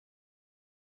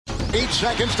8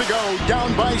 seconds to go.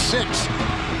 Down by 6.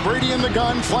 Brady in the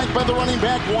gun, flanked by the running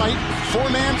back, White.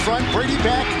 4-man front, Brady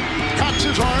back, cocks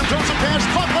his arm, throws a pass,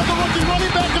 caught by the rookie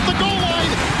running back at the goal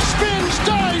line. Spins,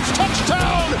 dives,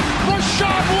 touchdown,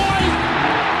 Rachaad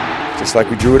White! Just like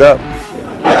we drew it up.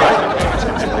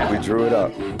 Just like we drew it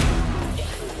up.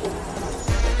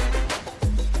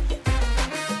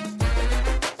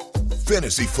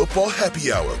 Fantasy Football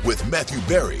Happy Hour with Matthew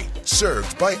Berry,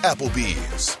 served by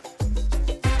Applebee's.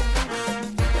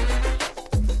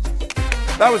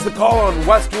 That was the call on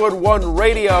Westwood One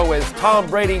Radio as Tom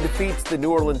Brady defeats the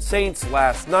New Orleans Saints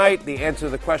last night. The answer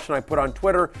to the question I put on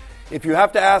Twitter, if you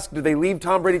have to ask, do they leave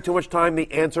Tom Brady too much time?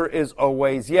 The answer is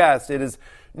always yes. It is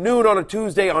noon on a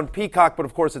Tuesday on Peacock, but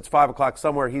of course it's 5 o'clock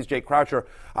somewhere. He's Jay Croucher.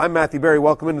 I'm Matthew Berry.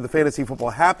 Welcome into the Fantasy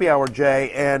Football Happy Hour, Jay.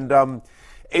 And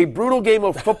a brutal game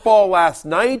of football last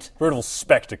night. Brutal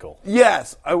spectacle.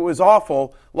 Yes, it was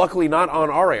awful. Luckily not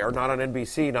on our air, not on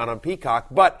NBC, not on Peacock.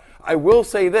 But I will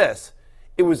say this.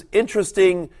 It was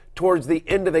interesting towards the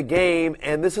end of the game,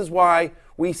 and this is why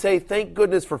we say thank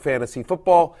goodness for fantasy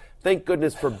football, thank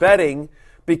goodness for betting,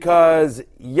 because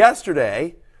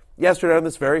yesterday on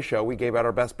this very show, we gave out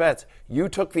our best bets. You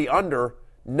took the under,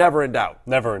 never in doubt.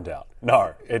 Never in doubt.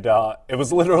 No, it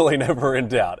was literally never in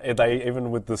doubt. They, even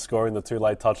with the scoring the 2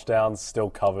 late touchdowns, still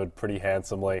covered pretty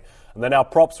handsomely. And then our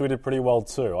props, we did pretty well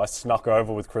too. I snuck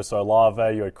over with Chris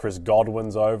Olave. You had Chris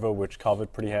Godwin's over, which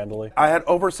covered pretty handily. I had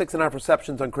over 6.5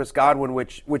 receptions on Chris Godwin,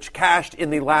 which cashed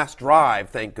in the last drive,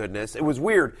 thank goodness. It was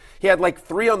weird. He had like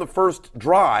 3 on the first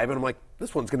drive, and I'm like,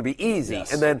 this one's going to be easy.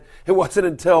 Yes. And then it wasn't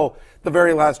until the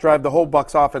very last drive, the whole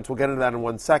Bucs offense, we'll get into that in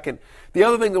 1 second. The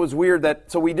other thing that was weird,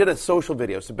 so we did a social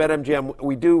video. So BetMGM,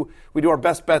 we do our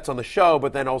best bets on the show,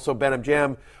 but then also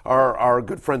BetMGM, our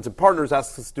good friends and partners,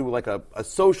 asked us to do like a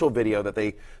social video that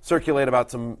they circulate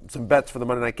about some bets for the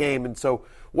Monday night game. And so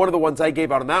one of the ones I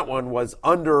gave out on that one was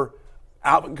under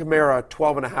Alvin Kamara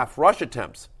 12.5 rush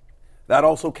attempts. That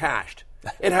also cashed.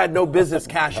 It had no business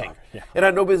cashing. Yeah. It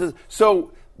had no business.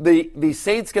 So the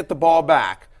Saints get the ball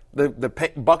back. The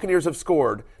Buccaneers have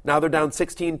scored. Now they're down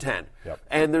 16-10. Yep.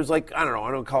 And there's like, I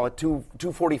don't call it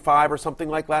 2:45 or something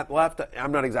like that left.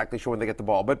 I'm not exactly sure when they get the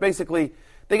ball. But basically,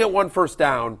 they get 1 first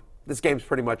down. This game's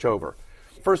pretty much over.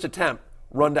 First attempt,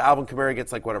 run to Alvin Kamara,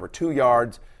 gets 2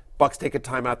 yards. Bucs take a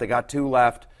timeout. They got 2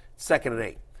 left. 2nd and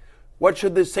 8. What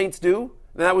should the Saints do?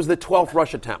 And that was the 12th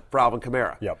rush attempt for Alvin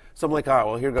Kamara. Yep. So I'm like, all right,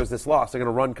 well, here goes this loss. They're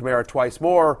going to run Kamara twice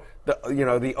more.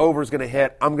 The over's going to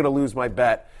hit. I'm going to lose my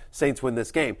bet. Saints win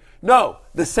this game. No,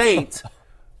 the Saints,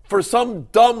 for some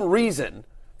dumb reason,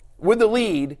 with the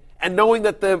lead and knowing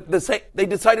that they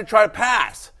decided to try to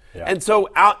pass. Yeah. And so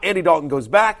Andy Dalton goes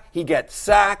back. He gets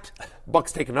sacked.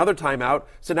 Bucs take another timeout.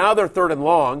 So now they're 3rd and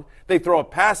long. They throw a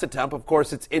pass attempt. Of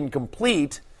course, it's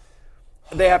incomplete.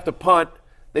 They have to punt.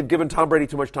 They've given Tom Brady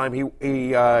too much time.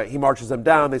 He marches them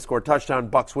down. They score a touchdown.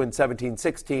 Bucs win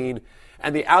 17-16.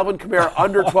 And the Alvin Kamara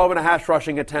under 12.5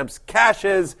 rushing attempts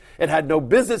cashes. It had no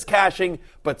business cashing,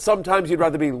 but sometimes you'd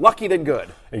rather be lucky than good.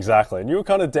 Exactly. And you were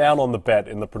kind of down on the bet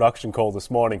in the production call this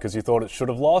morning because you thought it should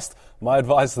have lost. My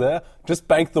advice there, just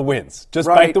bank the wins. Just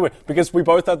bank the win. Because we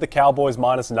both had the Cowboys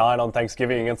 -9 on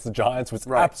Thanksgiving against the Giants, which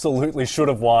absolutely should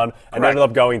have won and ended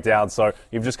up going down. So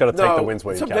you've just got to take the wins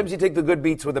where you can. Sometimes you take the good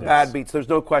beats with the bad beats. There's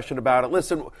no question about it.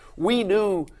 Listen, we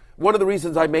knew one of the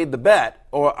reasons I made the bet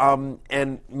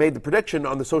and made the prediction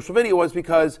on the social video was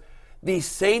because the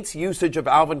Saints' usage of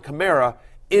Alvin Kamara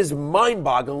is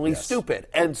mind-bogglingly stupid.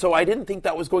 And so I didn't think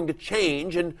that was going to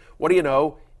change. And what do you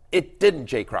know? It didn't,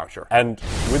 Jay Croucher. And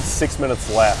with 6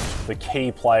 minutes left, the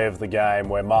key play of the game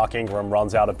where Mark Ingram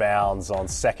runs out of bounds on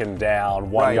 2nd down,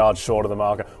 1 yard short of the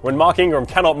marker. When Mark Ingram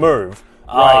cannot move,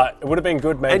 it would have been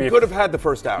good maybe. And could have had the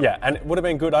first down. Yeah, and it would have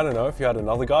been good, I don't know, if you had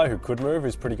another guy who could move,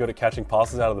 who's pretty good at catching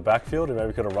passes out of the backfield, who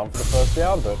maybe could have run for the first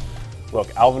down. But look,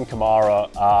 Alvin Kamara,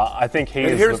 I think he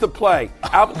is. And here's the play.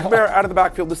 Alvin Kamara out of the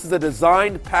backfield. This is a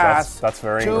designed pass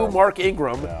to Mark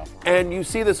Ingram. Yeah. And you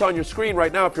see this on your screen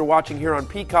right now if you're watching here on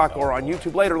Peacock or on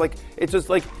YouTube later. It's just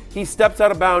like he steps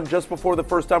out of bounds just before the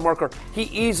first down marker. He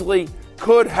easily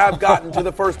could have gotten to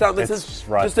the first down. This is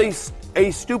just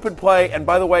a stupid play. And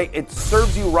by the way, it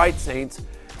serves you right, Saints.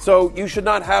 So you should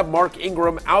not have Mark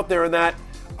Ingram out there in that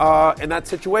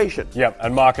situation. Yep,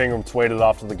 and Mark Ingram tweeted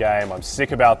after the game, "I'm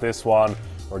sick about this one.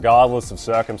 Regardless of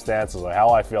circumstances or how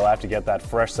I feel, I have to get that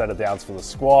fresh set of downs for the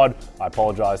squad. I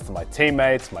apologize to my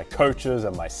teammates, my coaches,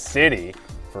 and my city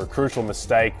for a crucial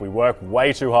mistake. We worked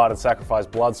way too hard and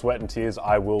sacrificed blood, sweat, and tears.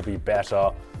 I will be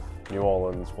better." New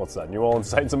Orleans, what's that? New Orleans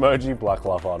Saints emoji, Black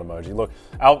Love Heart emoji. Look,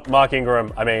 Mark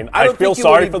Ingram, I feel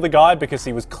sorry for the guy because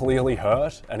he was clearly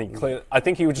hurt, and I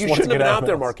think he just wanted to get out. You shouldn't have been out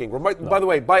there, Mark Ingram. By the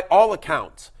way, by all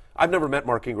accounts, I've never met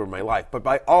Mark Ingram in my life, but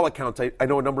by all accounts, I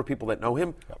know a number of people that know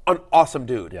him. An awesome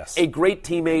dude. Yes. A great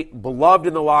teammate, beloved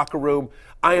in the locker room.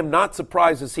 I am not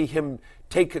surprised to see him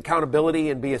take accountability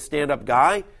and be a stand-up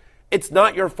guy. It's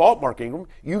not your fault, Mark Ingram.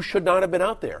 You should not have been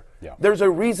out there. Yeah. There's a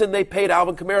reason they paid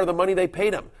Alvin Kamara the money they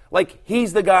paid him. Like,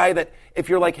 he's the guy that if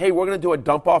you're like, hey, we're going to do a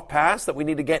dump-off pass that we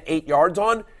need to get 8 yards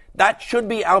on, that should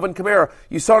be Alvin Kamara.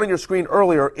 You saw it on your screen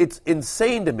earlier. It's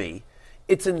insane to me.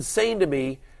 It's insane to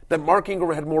me that Mark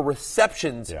Ingram had more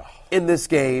receptions in this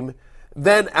game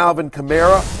than Alvin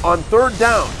Kamara on third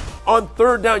down. On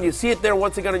third down, you see it there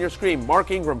once again on your screen.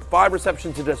 Mark Ingram, 5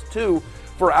 receptions to just 2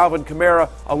 for Alvin Kamara,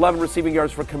 11 receiving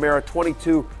yards for Kamara,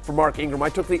 22 for Mark Ingram. I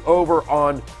took the over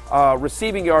on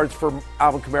receiving yards for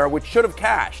Alvin Kamara, which should have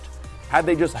cashed had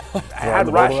they just had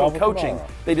rational coaching.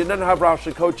 They did not have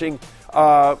rational coaching.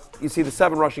 You see the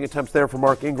 7 rushing attempts there for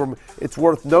Mark Ingram. It's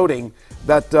worth noting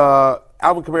that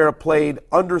Alvin Kamara played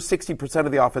under 60%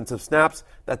 of the offensive snaps.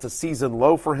 That's a season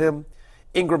low for him.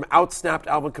 Ingram outsnapped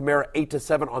Alvin Kamara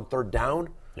 8-7 on third down.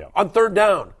 Yep. On third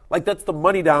down. Like, that's the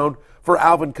money down for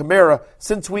Alvin Kamara.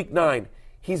 Since week 9,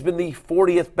 he's been the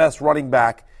 40th best running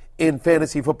back in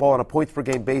fantasy football on a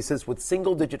points-per-game basis with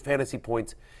single-digit fantasy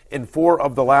points in 4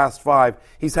 of the last 5.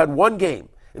 He's had one game,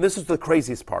 and this is the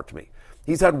craziest part to me.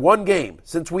 He's had one game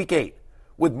since week 8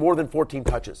 with more than 14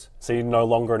 touches. So you're no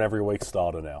longer an every-week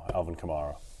starter now, Alvin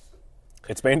Kamara.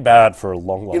 It's been bad for a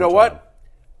long time. You know what?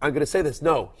 I'm going to say this.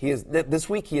 No, he is. This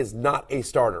week he is not a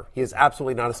starter. He is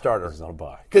absolutely not a starter. He's on a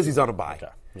bye. Because he's on a bye.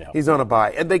 Okay. Yeah. He's on a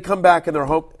bye. And they come back and they're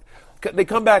home. They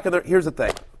come back and here's the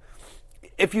thing.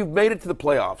 If you've made it to the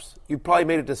playoffs, you've probably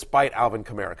made it despite Alvin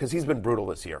Kamara because he's been brutal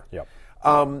this year. Yep.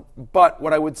 But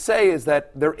what I would say is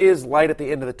that there is light at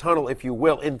the end of the tunnel, if you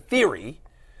will, in theory,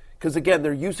 because, again,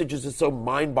 their usage is just so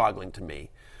mind-boggling to me.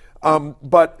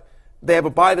 But they have a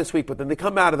bye this week, but then they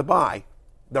come out of the bye.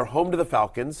 They're home to the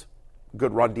Falcons.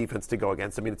 Good run defense to go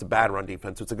against. I mean, it's a bad run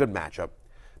defense, so it's a good matchup.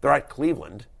 They're at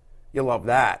Cleveland. You love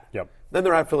that. Yep. Then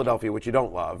they're at Philadelphia, which you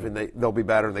don't love, and they'll be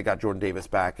better, and they got Jordan Davis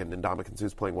back, and Ndamukong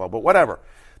Suh's playing well. But whatever.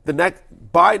 The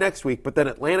bye next week, but then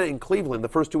Atlanta and Cleveland, the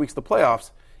first 2 weeks of the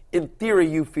playoffs, in theory,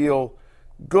 you feel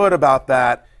good about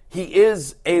that. He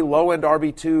is a low-end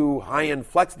RB2, high-end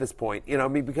flex at this point,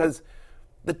 because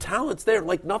the talent's there.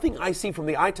 Like, nothing I see from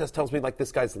the eye test tells me, like,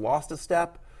 this guy's lost a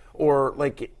step or,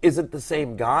 like, isn't the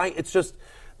same guy. It's just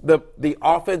the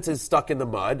offense is stuck in the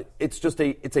mud. It's just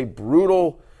it's a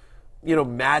brutal,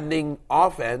 maddening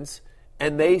offense,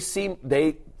 and they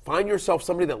find yourself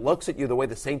somebody that looks at you the way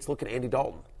the Saints look at Andy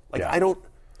Dalton. Like,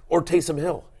 or Taysom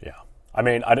Hill. Yeah. I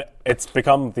mean, it's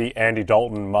become the Andy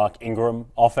Dalton, Mark Ingram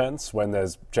offense when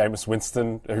there's Jameis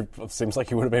Winston, who seems like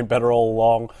he would have been better all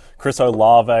along. Chris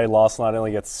Olave last night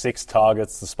only gets 6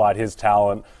 targets despite his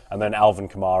talent. And then Alvin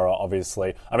Kamara,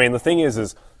 obviously. I mean, the thing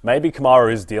is maybe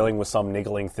Kamara is dealing with some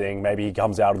niggling thing. Maybe he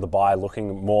comes out of the bye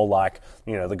looking more like,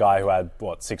 the guy who had,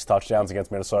 6 touchdowns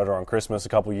against Minnesota on Christmas a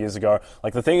couple of years ago.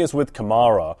 Like, the thing is with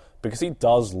Kamara, because he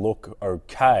does look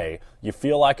okay, you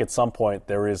feel like at some point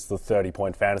there is the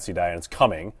 30-point fantasy day and it's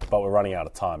coming, but we're running out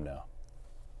of time now.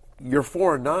 You're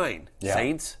 4-9,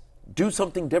 Saints. Do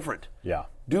something different. Yeah.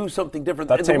 Do something different.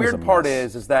 That and the team weird part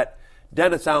is that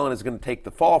Dennis Allen is going to take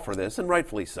the fall for this, and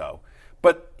rightfully so.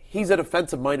 But he's a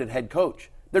defensive-minded head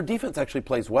coach. Their defense actually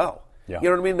plays well. Yeah. You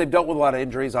know what I mean? They've dealt with a lot of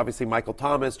injuries. Obviously, Michael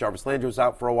Thomas, Jarvis Landry was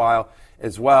out for a while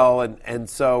as well. And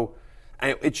so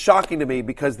it's shocking to me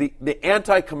because the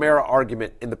anti-Kamara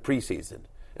argument in the preseason,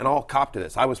 and I'll cop to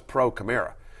this, I was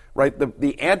pro-Kamara, right?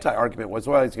 The anti-argument was,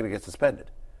 well, he's going to get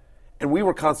suspended. And we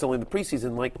were constantly in the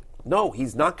preseason like, no,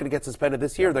 he's not going to get suspended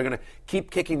this year. They're going to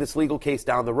keep kicking this legal case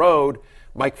down the road.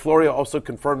 Mike Florio also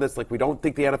confirmed this. Like, we don't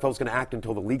think the NFL is going to act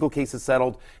until the legal case is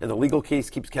settled, and the legal case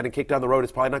keeps getting kicked down the road.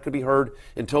 It's probably not going to be heard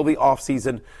until the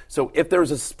offseason. So if there's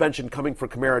a suspension coming for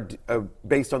Kamara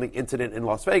based on the incident in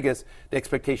Las Vegas, the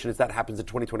expectation is that happens in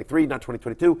 2023, not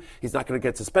 2022. He's not going to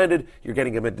get suspended. You're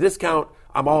getting him a discount.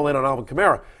 I'm all in on Alvin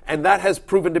Kamara. And that has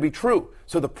proven to be true.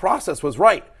 So the process was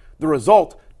right. The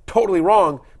result, totally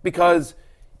wrong, because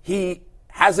he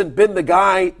hasn't been the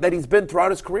guy that he's been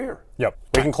throughout his career. Yep.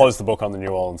 We can close the book on the New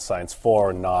Orleans Saints.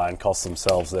 4-9 cost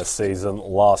themselves their season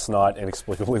last night,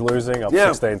 inexplicably losing up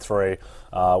 16-3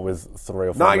 with 3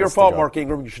 or 4 Not your minutes fault, to go. Mark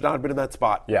Ingram. You should not have been in that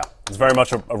spot. Yeah. It's very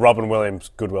much a Robin Williams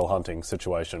Goodwill Hunting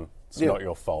situation. It's not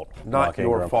your fault. Not Mark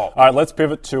your Ingram. fault. All right, let's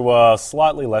pivot to a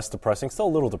slightly less depressing, still a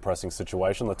little depressing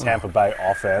situation, the Tampa Bay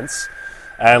offense.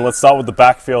 And let's start with the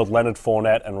backfield, Leonard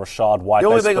Fournette and Rashad White. The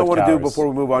only thing I want to do before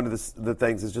we move on to the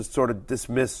things is just sort of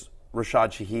dismiss Rashad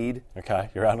Shaheed. Okay,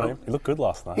 you're out on him. He looked good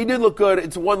last night. He did look good.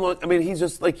 It's one look. I mean, he's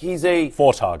just like he's a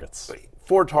 4 targets.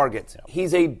 4 targets. Yep.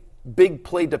 He's a big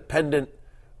play dependent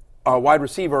wide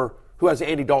receiver who has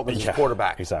Andy Dalton as his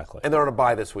quarterback. Exactly. And they're on a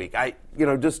bye this week. I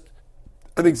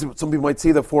think some people might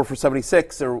see the 4 for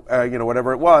 76 or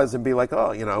whatever it was and be like,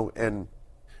 oh, and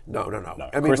no.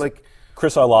 I mean,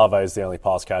 Chris Olave is the only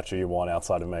pass catcher you want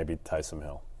outside of maybe Taysom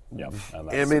Hill. Yep.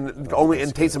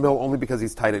 Taysom Hill only because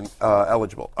he's tight end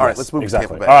eligible. All right, let's move to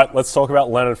Tampa Bay. All right, let's talk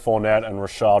about Leonard Fournette and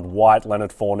Rachaad White.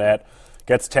 Leonard Fournette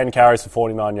gets 10 carries for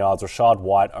 49 yards. Rachaad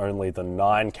White only the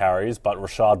 9 carries, but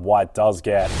Rachaad White does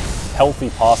get healthy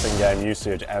passing game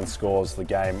usage and scores the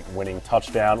game-winning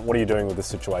touchdown. What are you doing with this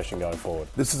situation going forward?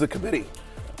 This is a committee.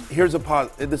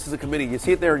 This is a committee. You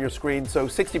see it there on your screen. So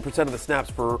 60% of the snaps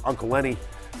for Uncle Lenny,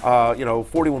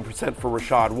 41% for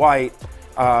Rachaad White.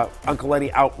 Uncle Lenny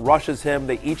outrushes him.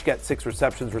 They each get 6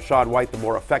 receptions. Rachaad White, the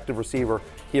more effective receiver.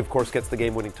 He, of course, gets the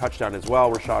game-winning touchdown as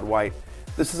well, Rachaad White.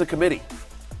 This is a committee.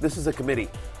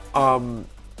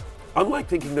 Unlike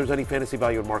thinking there's any fantasy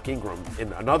value in Mark Ingram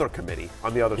in another committee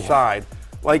on the other side,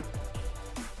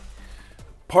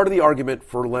 part of the argument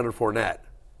for Leonard Fournette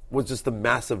was just the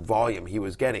massive volume he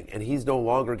was getting, and he's no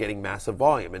longer getting massive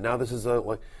volume. And now this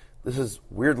is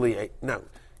weirdly now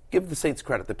give the Saints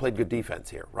credit; they played good defense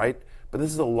here, right? But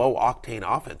this is a low octane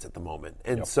offense at the moment,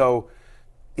 and so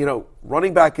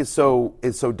running back is so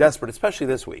desperate, especially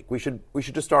this week. We should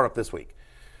just start up this week.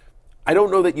 I don't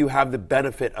know that you have the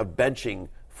benefit of benching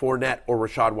Fournette or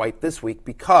Rachaad White this week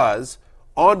because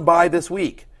on bye this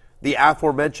week, the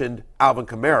aforementioned Alvin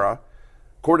Kamara,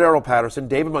 Cordero Patterson,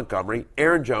 David Montgomery,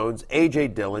 Aaron Jones, A.J.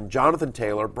 Dillon, Jonathan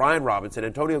Taylor, Brian Robinson,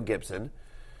 Antonio Gibson.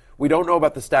 We don't know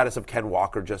about the status of Ken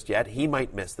Walker just yet. He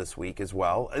might miss this week as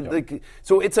well. Yep.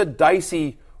 So it's a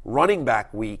dicey running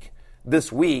back week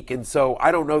this week, and so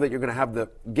I don't know that you're going to have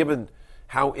given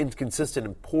how inconsistent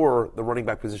and poor the running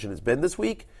back position has been this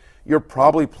week, you're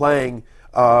probably playing,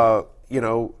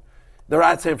 they're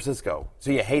at San Francisco, so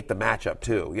you hate the matchup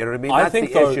too. You know what I mean? That's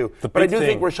the issue. But I do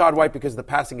think Rachaad White, because the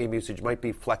passing game usage might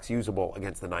be flex usable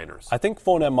against the Niners. I think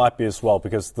Fournette might be as well,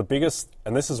 because the biggest,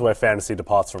 and this is where fantasy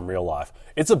departs from real life,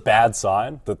 it's a bad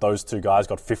sign that those two guys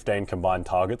got 15 combined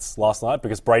targets last night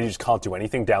because Brady just can't do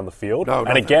anything down the field.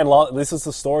 And again, this is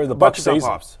the story of the Bucs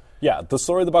season. Yeah, the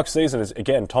story of the Bucs season is,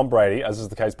 again, Tom Brady, as is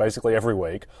the case basically every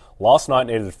week, last night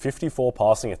needed 54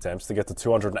 passing attempts to get to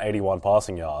 281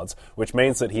 passing yards, which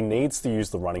means that he needs to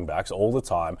use the running backs all the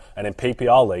time. And in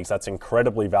PPR leagues, that's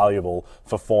incredibly valuable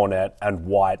for Fournette and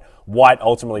White. White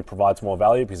ultimately provides more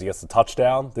value because he gets the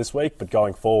touchdown this week, but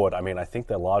going forward, I think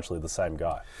they're largely the same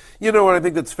guy. You know what? I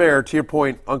think that's fair. To your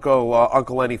point, Uncle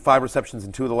Lenny, 5 receptions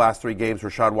in 2 of the last 3 games.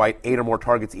 Rachaad White, 8 or more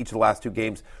targets each of the last 2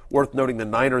 games. Worth noting, the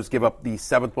Niners give up the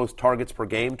 7th most targets per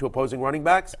game to opposing running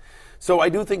backs. So I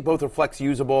do think both are flex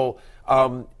usable.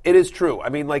 It is true. I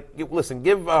mean, listen,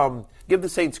 give the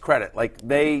Saints credit.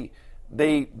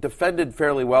 They defended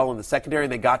fairly well in the secondary,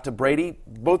 and they got to Brady.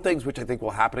 Both things which I think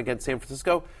will happen against San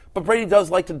Francisco. But Brady does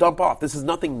like to dump off. This is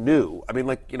nothing new. I mean,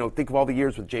 think of all the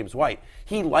years with James White.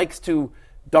 He likes to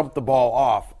dump the ball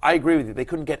off. I agree with you. They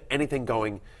couldn't get anything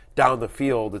going down the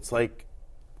field. It's like,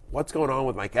 what's going on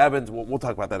with Mike Evans? We'll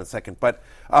talk about that in a second. But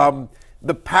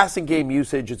the passing game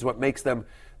usage is what makes them.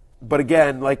 But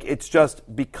again, it's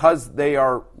just because they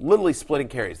are literally splitting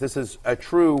carries. This is a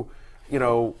true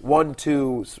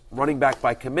 1-2 running back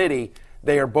by committee.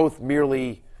 They are both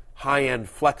merely high-end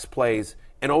flex plays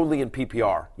and only in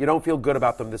PPR. You don't feel good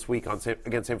about them this week against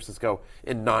San Francisco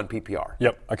in non-PPR.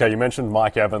 Yep. Okay, you mentioned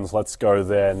Mike Evans. Let's go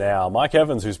there now. Mike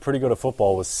Evans, who's pretty good at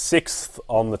football, was 6th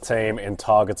on the team in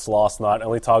targets last night,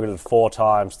 only targeted 4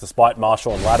 times, despite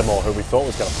Marshall and Lattimore, who we thought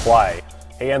was going to play.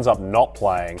 He ends up not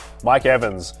playing. Mike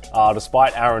Evans,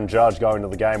 despite Aaron Judge going to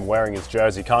the game wearing his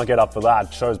jersey, can't get up for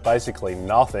that, shows basically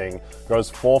nothing,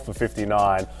 goes 4 for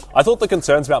 59. I thought the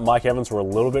concerns about Mike Evans were a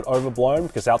little bit overblown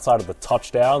because outside of the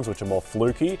touchdowns, which are more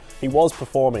fluky, he was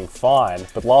performing fine,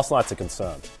 but last night's a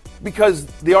concern. Because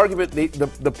the argument,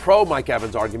 the pro Mike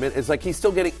Evans argument is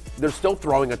they're still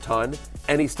throwing a ton,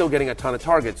 and he's still getting a ton of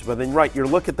targets. But then, you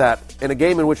look at that, in a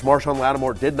game in which Marshawn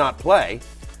Lattimore did not play,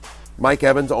 Mike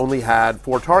Evans only had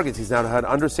 4 targets. He's now had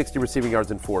under 60 receiving yards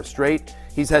in 4 straight.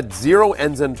 He's had 0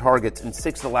 end-zone targets in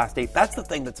 6 of the last 8. That's the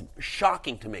thing that's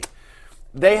shocking to me.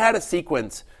 They had a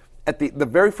sequence at the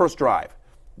very first drive.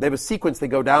 They have a sequence. They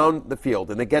go down the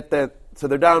field, and they get that. So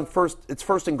they're down first. It's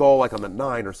first and goal, on the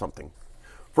 9 or something.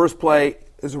 First play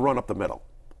is a run up the middle.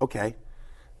 Okay.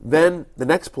 Then the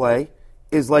next play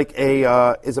is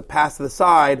a pass to the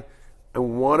side. I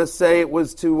want to say it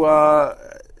was to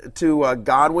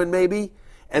Godwin maybe,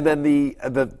 and then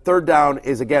the third down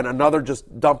is again another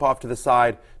just dump off to the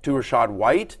side to Rachaad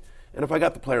White. And if I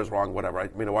got the players wrong, whatever. I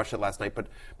watched it last night, but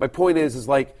my point is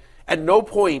at no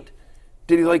point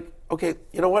did he okay,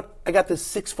 you know what? I got this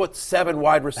 6'7"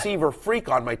 wide receiver freak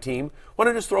on my team. Why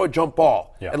don't I just throw a jump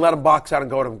ball and let him box out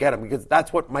and go to him get him? Because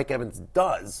that's what Mike Evans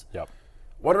does. Yep.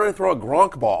 Why don't I throw a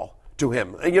Gronk ball to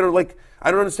him? And, you know, like,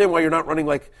 I don't understand why you're not running,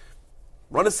 like,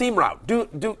 run a seam route. Do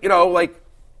you know, like.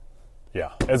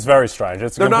 Yeah, it's very strange.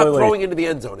 They're not throwing into the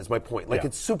end zone is my point. Like,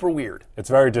 it's super weird. It's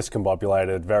very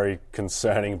discombobulated, very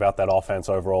concerning about that offense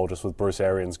overall, just with Bruce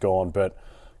Arians gone. But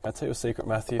can I tell you a secret,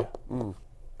 Matthew?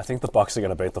 I think the Bucs are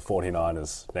going to beat the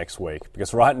 49ers next week.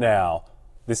 Because right now,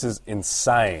 this is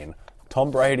insane.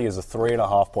 Tom Brady is a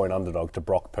 3.5-point underdog to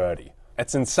Brock Purdy.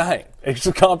 It's insane. It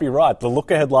just can't be right. The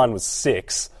look-ahead line was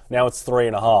 6. Now it's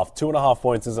 3.5. 2.5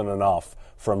 points isn't enough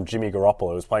from Jimmy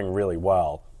Garoppolo, who's playing really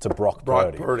well, to Brock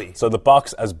Purdy. So the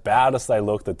Bucs, as bad as they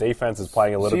look, the defense is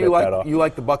playing a little bit better. You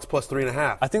like the Bucs plus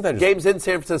 3.5? I think they just... Game's in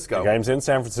San Francisco. Game's in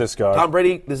San Francisco. Tom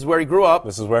Brady, this is where he grew up.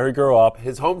 This is where he grew up.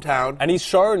 His hometown. And he's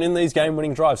shown in these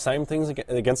game-winning drives. Same things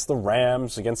against the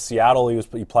Rams, against Seattle.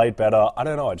 He played better. I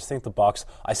don't know. I just think the Bucs,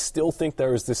 I still think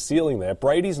there is this ceiling there.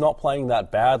 Brady's not playing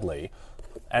that badly.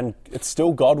 And it's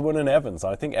still Godwin and Evans.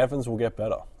 I think Evans will get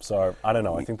better. So, I don't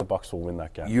know. I think the Bucs will win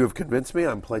that game. You have convinced me.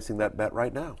 I'm placing that bet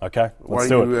right now. Okay, let's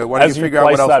do it. Why don't you figure out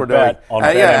what else we're doing? On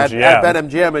at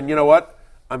BetMGM. And you know what?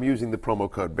 I'm using the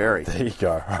promo code Barry. There you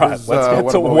go. All right, let's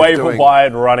get to waiver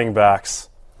wide running backs.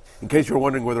 In case you're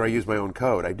wondering whether I use my own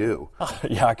code, I do.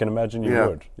 Yeah, I can imagine you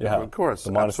would. Yeah, of course.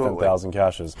 The minus 10,000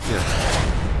 cashes.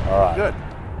 Yeah. All right. Good.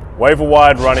 Waiver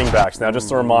wide running backs. Now,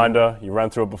 just a reminder, you ran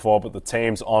through it before, but the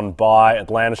teams on bye: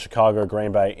 Atlanta, Chicago,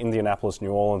 Green Bay, Indianapolis,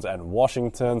 New Orleans, and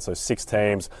Washington. So 6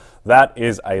 teams. That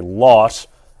is a lot.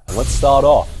 And let's start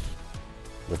off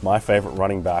with my favorite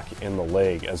running back in the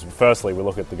league. As firstly, we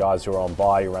look at the guys who are on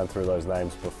bye. You ran through those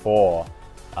names before.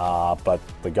 But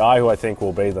the guy who I think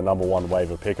will be the number 1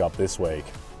 waiver pickup this week,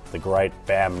 the great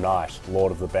Bam Knight,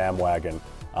 Lord of the Bam Wagon,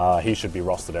 he should be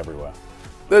rostered everywhere.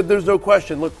 There's no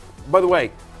question. Look, by the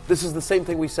way, this is the same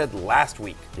thing we said last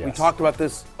week. Yes. We talked about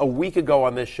this a week ago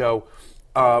on this show.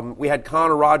 We had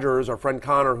Connor Rogers, our friend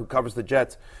Connor, who covers the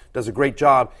Jets, does a great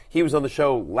job. He was on the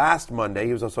show last Monday.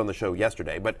 He was also on the show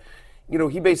yesterday. But, you know,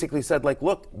 he basically said, like,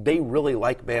 look, they really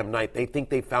like Bam Knight. They think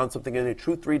they found something in a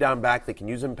true 3-down back. They can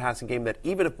use him in passing game that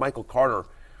even if Michael Carter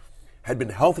had been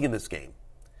healthy in this game,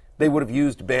 they would have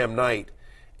used Bam Knight.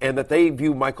 And that they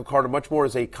view Michael Carter much more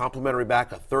as a complementary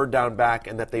back, a 3rd-down back,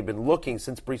 and that they've been looking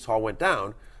since Breece Hall went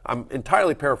down. I'm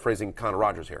entirely paraphrasing Connor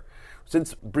Rogers here.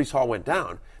 Since Breece Hall went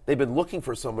down, they've been looking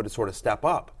for someone to sort of step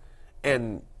up.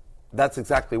 And that's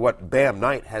exactly what Bam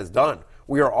Knight has done.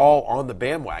 We are all on the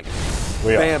Bam wagon.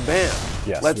 Bam, bam.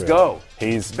 Yes, let's go.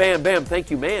 He's Bam, bam.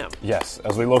 Thank you, ma'am. Yes,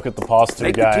 as we look at the past 2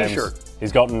 Make games, the t-shirt.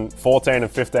 He's gotten 14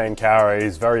 and 15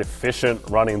 carries, very efficient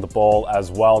running the ball as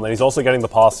well. And then he's also getting the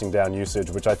passing down usage,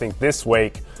 which I think this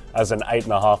week, as an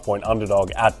 8.5-point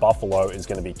underdog at Buffalo, is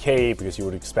going to be key because you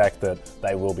would expect that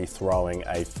they will be throwing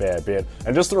a fair bit.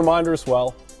 And just a reminder as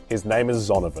well, his name is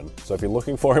Zonovan. So if you're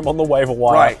looking for him on the waiver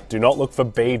wire, do not look for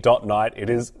B.Knight. It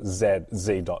is Z.Knight.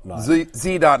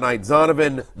 Z.Knight.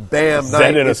 Zonovan Bam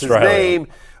Knight is his name.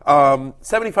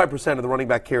 75% of the running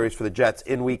back carries for the Jets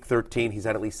in Week 13. He's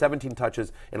had at least 17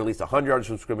 touches and at least 100 yards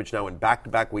from scrimmage now in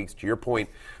back-to-back weeks. To your point,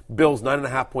 Bills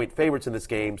 9.5-point favorites in this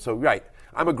game. So, right,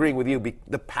 I'm agreeing with you.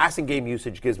 The passing game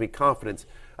usage gives me confidence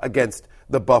against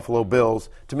the Buffalo Bills.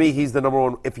 To me, he's the number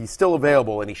 1, if he's still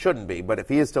available, and he shouldn't be, but if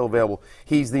he is still available,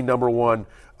 he's the number 1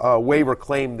 waiver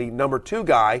claim. The number 2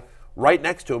 guy right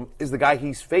next to him is the guy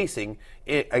he's facing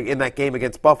in that game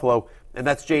against Buffalo, and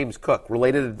that's James Cook,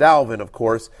 related to Dalvin, of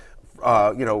course.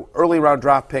 Early round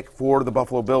draft pick for the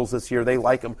Buffalo Bills this year. They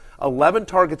like him. 11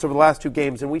 targets over the last 2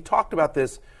 games, and we talked about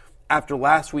this after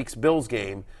last week's Bills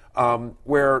game,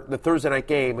 where the Thursday night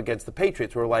game against the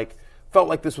Patriots felt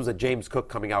like this was a James Cook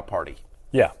coming out party.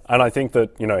 Yeah, and I think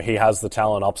that, he has the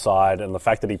talent upside, and the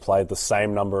fact that he played the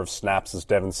same number of snaps as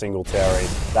Devin Singletary,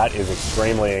 that is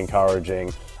extremely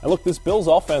encouraging. And look, this Bills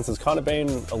offense has kind of been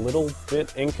a little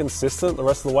bit inconsistent the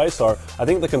rest of the way, so I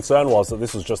think the concern was that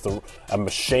this was just a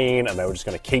machine and they were just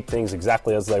going to keep things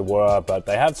exactly as they were, but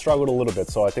they have struggled a little bit,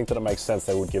 so I think that it makes sense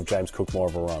they would give James Cook more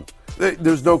of a run.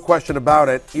 There's no question about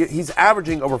it. He's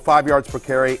averaging over 5 yards per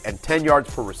carry and 10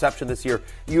 yards per reception this year.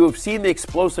 You have seen the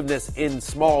explosiveness in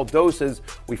small doses.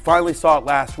 We finally saw it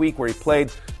last week where he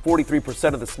played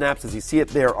 43% of the snaps, as you see it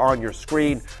there on your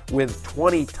screen, with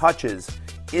 20 touches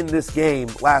in this game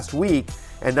last week.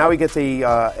 And now he gets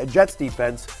a Jets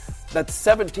defense that's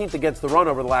 17th against the run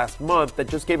over the last month that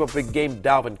just gave up a big game to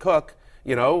Dalvin Cook,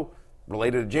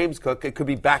 related to James Cook. It could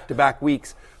be back-to-back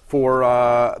weeks for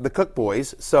the Cook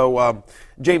boys. So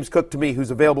James Cook, to me,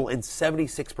 who's available in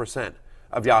 76%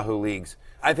 of Yahoo leagues,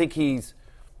 I think he's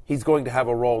he's going to have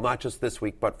a role not just this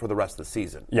week, but for the rest of the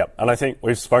season. Yep, and I think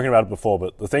we've spoken about it before,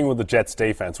 but the thing with the Jets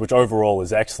defense, which overall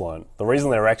is excellent, the reason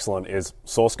they're excellent is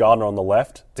Sauce Gardner on the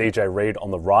left, DJ Reed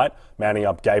on the right, manning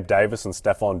up Gabe Davis and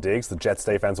Stephon Diggs. The Jets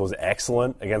defense was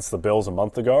excellent against the Bills a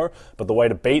month ago, but the way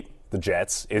to beat the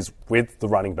Jets is with the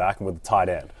running back and with the tight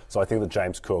end. So I think that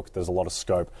James Cook, there's a lot of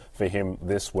scope for him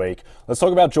this week. Let's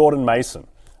talk about Jordan Mason,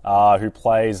 who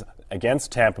plays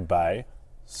against Tampa Bay.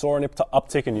 Saw an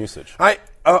uptick in usage.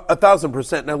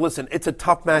 1,000%. Now listen, it's a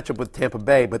tough matchup with Tampa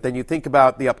Bay, but then you think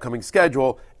about the upcoming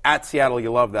schedule. At Seattle,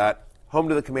 you love that. Home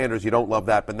to the Commanders, you don't love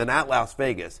that. But then at Las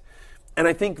Vegas. And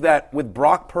I think that with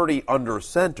Brock Purdy under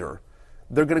center,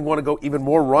 they're going to want to go even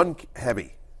more run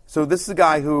heavy. So this is a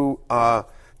guy who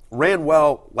ran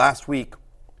well last week,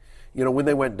 when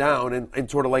they went down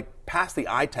and sort of like passed the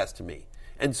eye test to me.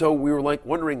 And so we were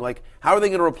wondering, how are they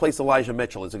going to replace Elijah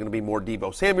Mitchell? Is it going to be more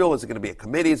Deebo Samuel? Is it going to be a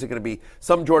committee? Is it going to be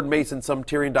some Jordan Mason, some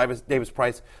Tyrion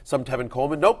Davis-Price, some Tevin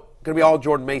Coleman? Nope, going to be all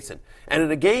Jordan Mason. And in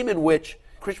a game in which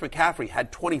Christian McCaffrey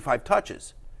had 25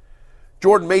 touches,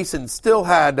 Jordan Mason still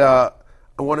had, I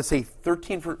want to say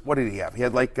 13 for, what did he have? He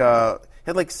had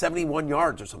like 71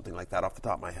 yards or something like that off the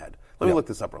top of my head. Let me look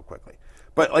this up real quickly.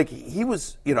 But he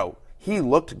was, he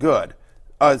looked good.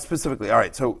 Specifically, all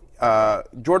right, so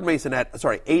Jordan Mason had,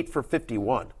 8 for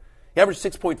 51. He averaged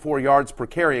 6.4 yards per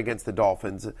carry against the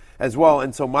Dolphins as well.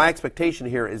 And so my expectation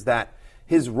here is that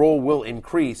his role will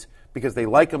increase because they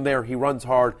like him there. He runs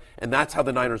hard, and that's how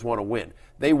the Niners want to win.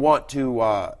 They want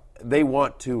to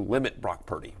limit Brock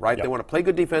Purdy, right? Yep. They want to play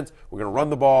good defense. We're going to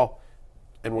run the ball,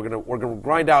 and we're going to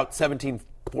grind out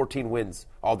 14 wins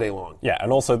all day long. Yeah,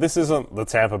 and also this isn't the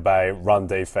Tampa Bay run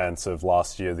defense of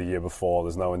last year, the year before.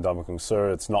 There's no Ndamukong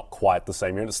Suh. It's not quite the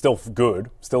same unit. It's still good,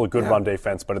 run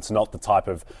defense, but it's not the type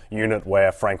of unit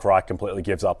where Frank Reich completely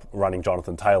gives up running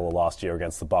Jonathan Taylor last year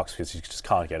against the Bucs because he just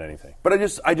can't get anything. But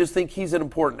I just think he's an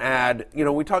important ad.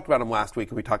 We talked about him last week,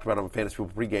 and we talked about him in Fantasy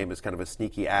Football pregame as kind of a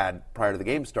sneaky ad prior to the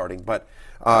game starting. But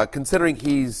considering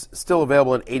he's still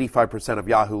available in 85% of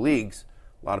Yahoo leagues,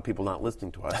 a lot of people not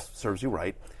listening to us. Serves you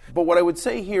right. But what I would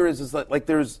say here is that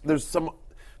there's some,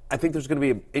 I think there's going to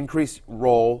be an increased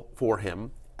role for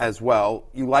him as well.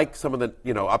 You like some of the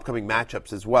upcoming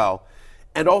matchups as well,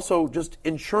 and also just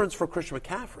insurance for Christian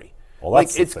McCaffrey. Well,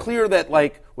 that's it's clear that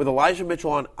with Elijah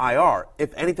Mitchell on IR,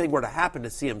 if anything were to happen to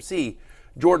CMC,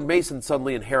 Jordan Mason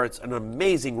suddenly inherits an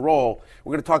amazing role.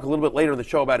 We're going to talk a little bit later in the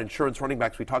show about insurance running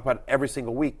backs. We talk about it every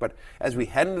single week. But as we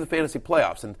head into the fantasy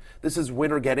playoffs, and this is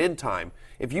win or get in time,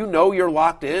 if you know you're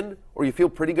locked in or you feel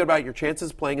pretty good about your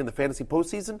chances playing in the fantasy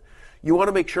postseason, you want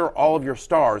to make sure all of your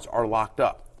stars are locked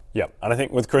up. Yep, and I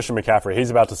think with Christian McCaffrey, he's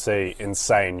about to see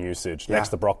insane usage next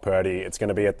to Brock Purdy. It's going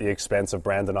to be at the expense of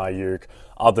Brandon Ayuk,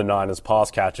 other Niners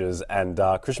pass catchers, and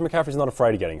Christian McCaffrey's not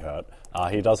afraid of getting hurt.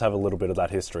 He does have a little bit of that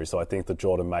history, so I think that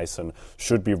Jordan Mason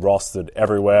should be rostered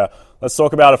everywhere. Let's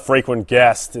talk about a frequent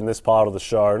guest in this part of the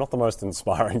show. Not the most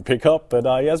inspiring pickup, but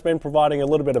he has been providing a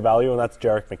little bit of value, and that's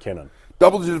Jerick McKinnon.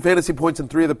 Double-digit fantasy points in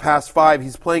 3 of the past 5.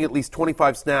 He's playing at least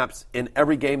 25 snaps in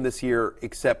every game this year,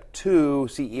 except 2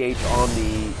 CEH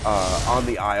on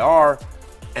the IR.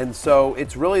 And so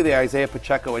it's really the Isaiah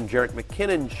Pacheco and Jerick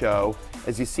McKinnon show,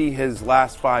 as you see his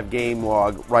last 5-game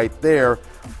log right there.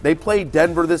 They play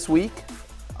Denver this week,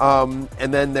 and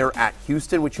then they're at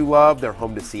Houston, which you love. They're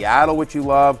home to Seattle, which you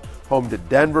love. Home to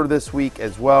Denver this week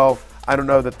as well. I don't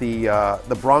know that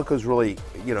the Broncos really,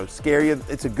 scare you.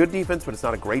 It's a good defense, but it's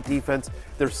not a great defense.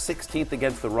 They're 16th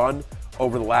against the run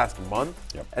over the last month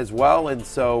as well, and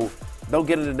so they'll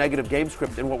get into negative game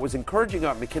script. And what was encouraging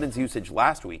about McKinnon's usage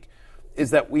last week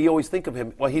is that we always think of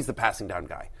him, he's the passing down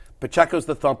guy. Pacheco's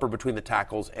the thumper between the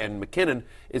tackles, and McKinnon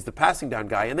is the passing down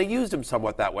guy, and they used him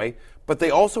somewhat that way, but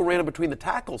they also ran him between the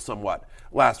tackles somewhat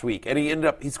last week, and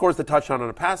he scores the touchdown on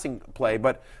a passing play,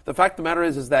 but the fact of the matter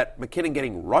is that McKinnon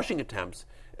getting rushing attempts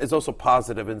is also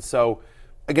positive, and so,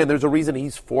 again, there's a reason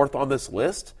he's 4th on this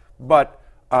list, but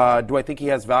do I think he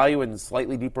has value in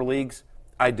slightly deeper leagues?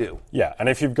 I do. Yeah, and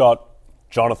if you've got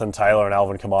Jonathan Taylor and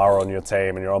Alvin Kamara on your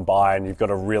team and you're on bye and you've got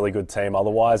a really good team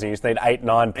otherwise and you just need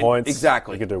 8-9 points.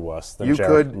 Exactly. You could do worse than you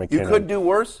Jerick McKinnon. You could do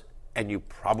worse, and you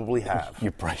probably have.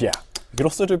 You could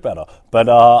also do better. But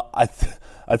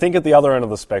I think at the other end of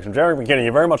the spectrum, Jerick McKinnon,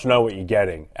 you very much know what you're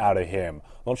getting out of him.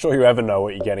 I'm not sure you ever know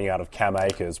what you're getting out of Cam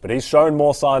Akers, but he's shown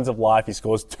more signs of life. He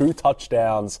scores 2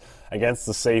 touchdowns against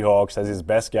the Seahawks as his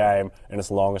best game in as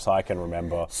long as I can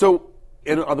remember. So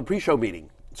on the pre-show meeting,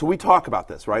 so we talk about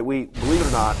this, right? We, believe it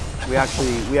or not, we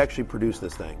actually produce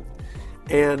this thing,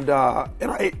 and I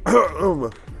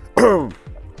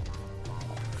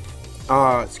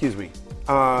excuse me.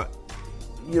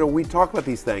 We talk about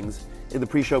these things in the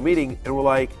pre-show meeting, and we're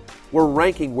like, we're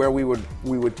ranking where we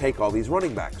would take all these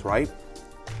running backs, right?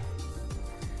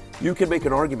 You can make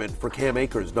an argument for Cam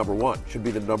Akers, number one, should be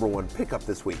the number one pickup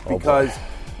this week because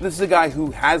this is a guy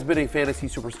who has been a fantasy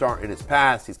superstar in his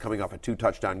past. He's coming off a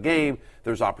 2-touchdown game.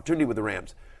 There's opportunity with the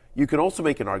Rams. You can also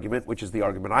make an argument, which is the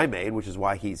argument I made, which is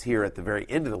why he's here at the very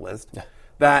end of the list,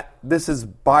 that this is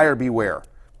buyer beware.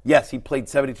 Yes, he played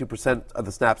 72% of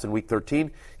the snaps in Week 13.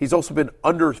 He's also been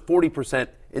under 40%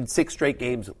 in 6 straight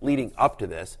games leading up to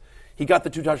this. He got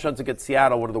the 2 touchdowns against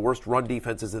Seattle, one of the worst run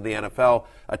defenses in the NFL,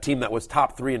 a team that was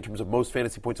top 3 in terms of most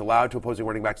fantasy points allowed to opposing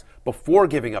running backs before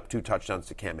giving up 2 touchdowns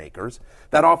to Cam Akers.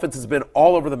 That offense has been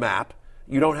all over the map.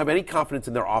 You don't have any confidence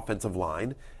in their offensive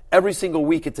line. Every single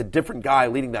week, it's a different guy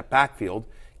leading that backfield.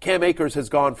 Cam Akers has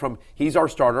gone from he's our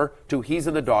starter to he's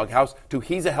in the doghouse to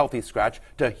he's a healthy scratch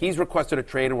to he's requested a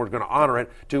trade and we're going to honor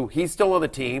it to he's still on the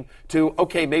team to,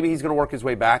 okay, maybe he's going to work his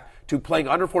way back to playing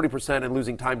under 40% and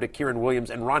losing time to Kieran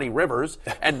Williams and Ronnie Rivers.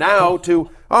 And now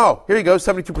to, here you go,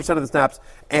 72% of the snaps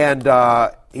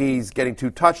and he's getting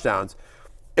 2 touchdowns.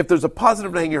 If there's a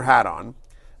positive to hang your hat on,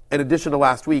 in addition to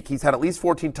last week, he's had at least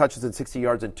 14 touches and 60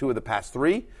 yards in 2 of the past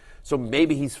 3. So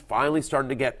maybe he's finally starting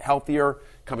to get healthier,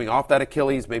 coming off that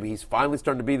Achilles. Maybe he's finally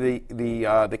starting to be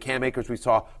the Cam Akers we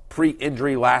saw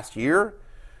pre-injury last year.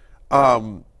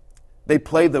 They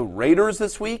play the Raiders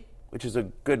this week, which is a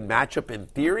good matchup in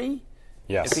theory.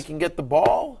 Yes. If he can get the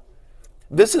ball.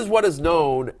 This is what is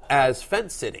known as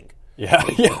fence sitting. Yeah,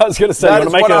 I was going to say. That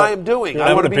is what I am doing.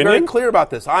 I want to be very clear about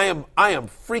this. I am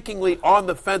freakingly on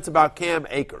the fence about Cam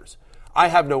Akers. I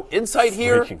have no insight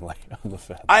here.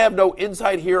 I have no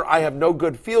insight here. I have no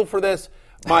good feel for this.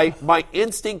 My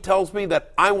instinct tells me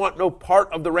that I want no part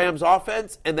of the Rams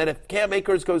offense, and that if Cam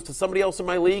Akers goes to somebody else in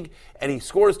my league and he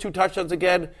scores 2 touchdowns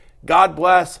again, God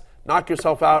bless, knock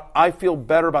yourself out. I feel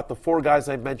better about the 4 guys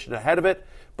I mentioned ahead of it.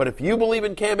 But if you believe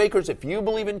in Cam Akers, then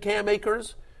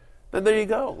there you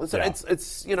go. Listen,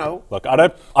 it's Look, I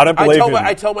don't believe.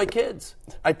 I tell my kids,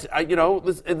 and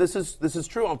this is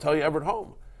true. I'll tell you ever at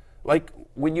home. Like,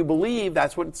 when you believe,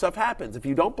 that's when stuff happens. If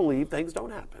you don't believe, things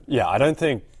don't happen. Yeah, I don't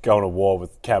think going to war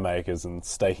with Cam Akers and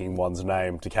staking one's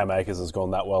name to Cam Akers has gone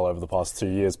that well over the past 2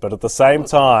 years. But at the same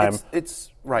time,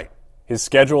 it's right. His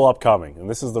schedule upcoming, and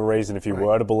this is the reason if you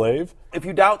were to believe. If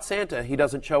you doubt Santa, he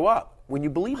doesn't show up. When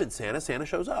you believe in Santa, Santa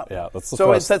shows up. Yeah, that's the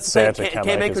first Santa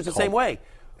Cam Akers the same way.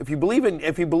 If you believe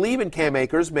in Cam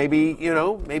Akers, maybe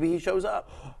he shows up.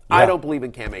 Yeah. I don't believe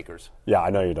in Cam Akers. Yeah,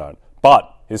 I know you don't.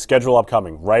 But his schedule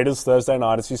upcoming. Raiders Thursday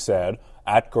night, as you said,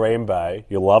 at Green Bay.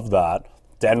 You love that.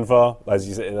 Denver, as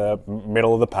you said, in the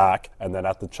middle of the pack, and then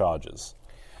at the Chargers.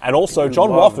 And also, John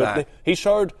Wofford, he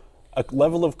showed a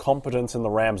level of competence in the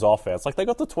Rams offense. Like, they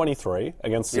got the 23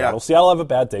 against Seattle. Yeah. Seattle have a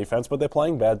bad defense, but they're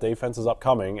playing bad defenses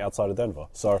upcoming outside of Denver.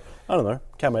 So, I don't know.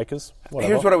 Cam Akers,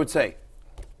 whatever. Here's what I would say.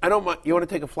 I don't mind. You want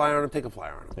to take a flyer on him? Take a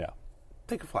flyer on him. Yeah.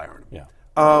 Take a flyer on him.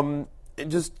 Yeah.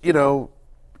 Just,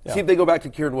 see if they go back to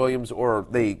Kieran Williams or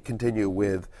they continue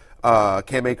with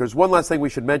Cam Akers. One last thing we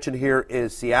should mention here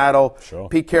is Seattle. Sure.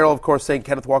 Pete Carroll, of course, saying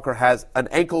Kenneth Walker has an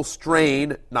ankle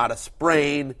strain, not a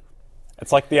sprain.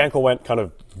 It's like the ankle went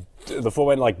the foot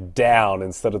went down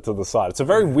instead of to the side. It's a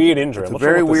very weird injury. It's a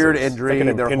very weird injury.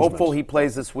 Like they're hopeful he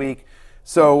plays this week.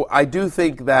 So I do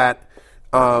think that,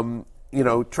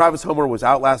 Travis Homer was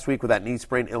out last week with that knee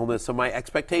sprain illness. So my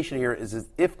expectation here is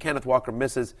if Kenneth Walker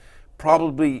misses,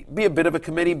 probably be a bit of a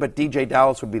committee, but DJ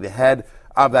Dallas would be the head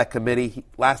of that committee.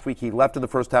 Last week he left in the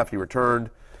first half. He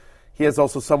returned. He has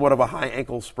also somewhat of a high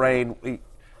ankle sprain.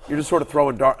 You're just sort of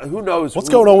throwing dart. Who knows? What's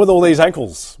going on with all these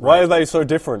ankles? Why are they so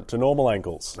different to normal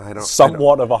ankles?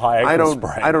 Somewhat of a high ankle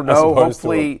sprain. I don't know.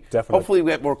 Hopefully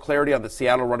we get more clarity on the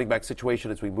Seattle running back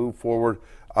situation as we move forward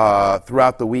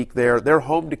throughout the week. They're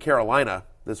home to Carolina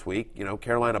this week.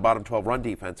 Carolina bottom 12 run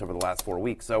defense over the last 4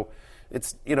 weeks. So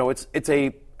it's in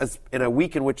a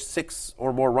week in which 6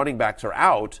 or more running backs are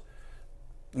out,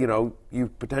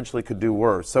 you potentially could do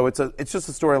worse. So it's just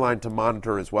a storyline to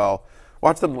monitor as well.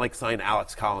 Watch them sign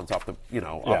Alex Collins off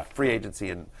off free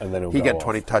agency and then he get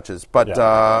 20 touches. But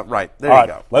there you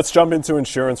go. Let's jump into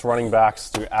insurance running backs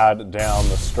to add down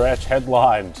the stretch.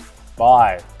 Headlined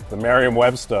by the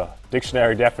Merriam-Webster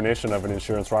dictionary definition of an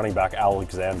insurance running back,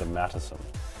 Alexander Mattison.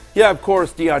 Yeah, of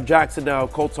course, Deion Jackson now.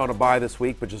 Colts on a bye this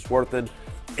week, but just worth it.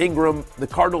 Ingram, the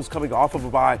Cardinals coming off of a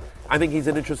bye. I think he's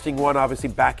an interesting one, obviously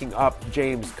backing up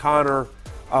James Conner.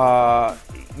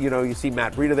 You see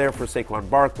Matt Breida there for Saquon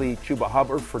Barkley, Chuba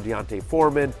Hubbard for Deontay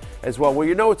Foreman as well.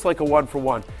 Well, it's like a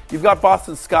 1-for-1. You've got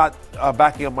Boston Scott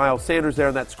backing up Miles Sanders there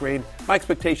on that screen. My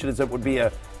expectation is it would be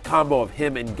a combo of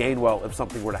him and Gainwell if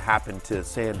something were to happen to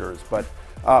Sanders. But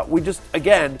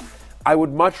I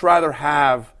would much rather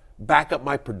have back up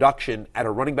my production at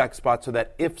a running back spot so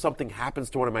that if something happens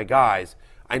to one of my guys,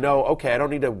 I know, okay, I don't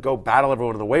need to go battle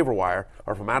everyone on the waiver wire,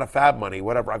 or if I'm out of fab money,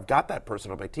 whatever, I've got that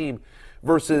person on my team,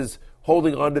 versus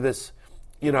holding on to this,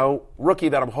 rookie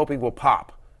that I'm hoping will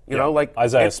pop. Like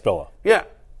Isaiah Spiller. Yeah.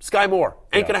 Sky Moore.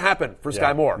 Ain't going to happen for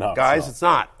Sky Moore. No, guys, it's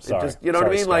not. Sorry. You know what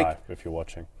I mean? Sky, if you're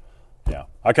watching. Yeah.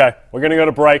 Okay, we're going to go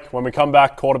to break. When we come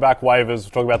back, quarterback waivers.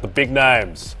 We'll talk about the big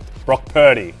names. Brock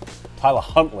Purdy, Tyler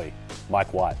Huntley,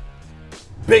 Mike White.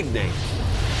 Big names.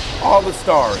 All the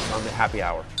stars on the happy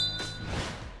hour.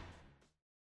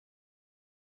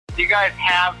 Do you guys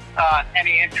have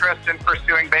any interest in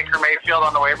pursuing Baker Mayfield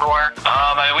on the waiver wire?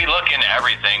 We look into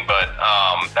everything, but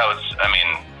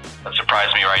that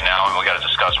surprised me right now, and we got to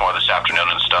discuss more this afternoon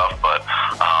and stuff. But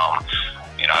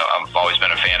I've always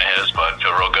been a fan of his, but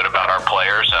feel real good about our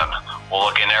players, and we'll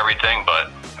look into everything.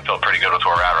 But I feel pretty good with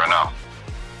where we're at right now.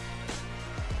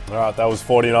 All right, that was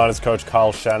 49ers coach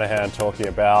Kyle Shanahan talking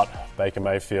about Baker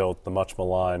Mayfield, the much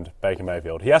maligned Baker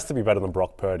Mayfield. He has to be better than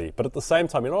Brock Purdy, but at the same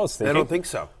time, what I was thinking? I don't think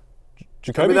so.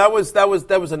 Jacoby, that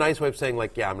was a nice way of saying,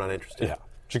 I'm not interested. Yeah,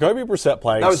 Jacoby Brissett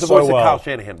playing so well. That was the voice of Kyle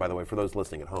Shanahan, by the way, for those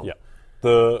listening at home. Yeah,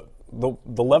 the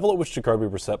level at which Jacoby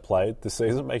Brissett played this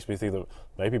season makes me think that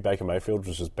maybe Baker Mayfield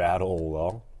was just bad all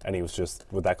along, and he was just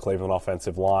with that Cleveland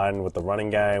offensive line, with the running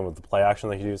game, with the play action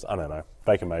they could use. I don't know.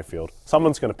 Baker Mayfield.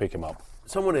 Someone's going to pick him up.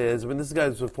 Someone is. This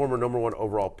guy's a former number 1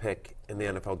 overall pick in the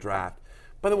NFL draft.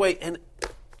 By the way, and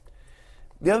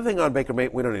the other thing on Baker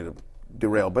Mayfield, we don't need to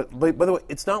derail, but by the way,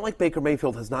 it's not like Baker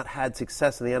Mayfield has not had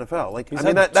success in the NFL. He's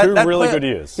had two really good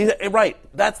years. Right.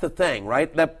 That's the thing,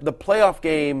 right? That the playoff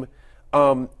game,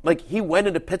 he went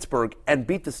into Pittsburgh and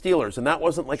beat the Steelers, and that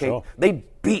wasn't they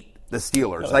beat the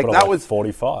Steelers. Yeah, that was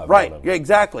 45. Right. Yeah,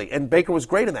 exactly. And Baker was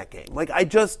great in that game.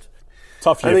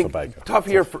 Tough year for Baker.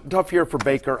 Tough year for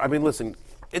Baker. Listen,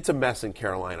 it's a mess in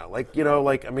Carolina.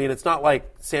 It's not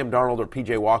like Sam Darnold or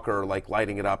P.J. Walker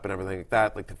lighting it up and everything like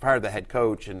that. They fired the head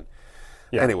coach and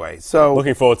anyway. So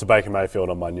looking forward to Baker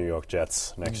Mayfield on my New York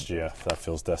Jets next year. If that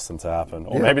feels destined to happen,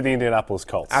 or maybe the Indianapolis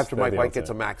Colts after Mike White gets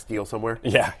a max deal somewhere.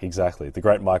 Yeah, exactly. The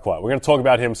great Mike White. We're going to talk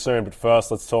about him soon, but first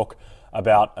let's talk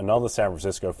about another San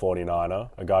Francisco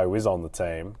 49er, a guy who is on the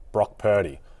team, Brock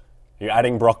Purdy. You're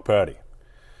adding Brock Purdy.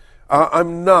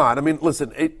 I'm not.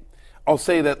 Listen, I'll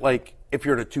say that, if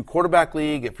you're in a 2-quarterback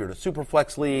league, if you're in a super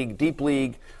flex league, deep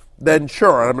league, then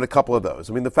sure, I'm in a couple of those.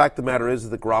 The fact of the matter is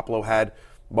that Garoppolo had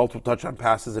multiple touchdown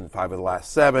passes in 5 of the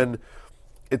last 7.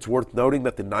 It's worth noting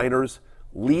that the Niners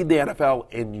lead the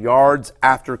NFL in yards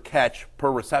after catch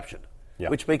per reception,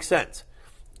 which makes sense.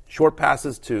 Short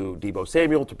passes to Deebo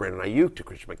Samuel, to Brandon Ayuk, to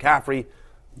Christian McCaffrey,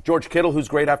 George Kittle, who's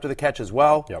great after the catch as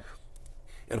well. Yep.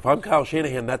 And if I'm Kyle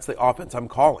Shanahan, that's the offense I'm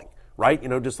calling. Right?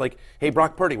 Just hey,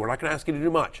 Brock Purdy, we're not going to ask you to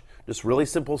do much. Just really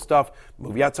simple stuff.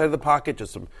 Move you outside of the pocket,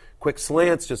 just some quick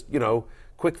slants, just,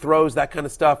 quick throws, that kind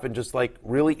of stuff, and just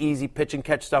really easy pitch and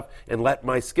catch stuff, and let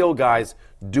my skill guys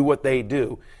do what they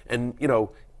do. And,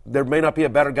 there may not be a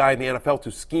better guy in the NFL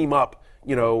to scheme up,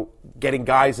 getting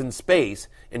guys in space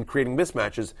and creating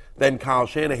mismatches than Kyle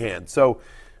Shanahan. So,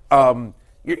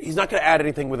 he's not going to add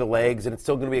anything with the legs, and it's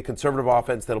still going to be a conservative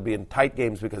offense that'll be in tight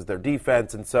games because of their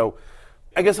defense. And so,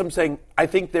 I guess I'm saying I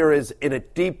think there is, in a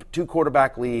deep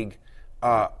 2-quarterback league,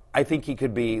 I think he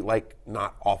could be,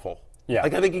 not awful. Yeah. I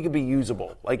think he could be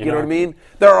usable. You know what I mean?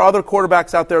 There are other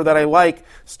quarterbacks out there that I like,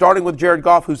 starting with Jared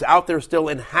Goff, who's out there still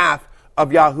in half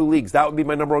of Yahoo leagues. That would be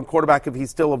my number 1 quarterback if he's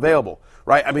still available,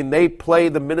 right? They play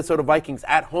the Minnesota Vikings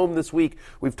at home this week.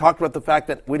 We've talked about the fact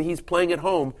that when he's playing at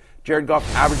home, Jared Goff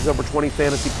averages over 20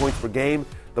 fantasy points per game.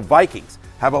 The Vikings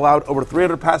have allowed over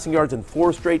 300 passing yards in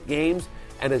 4 straight games.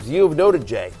 And as you have noted,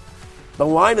 Jay, the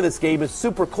line of this game is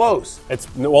super close.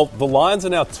 The lines are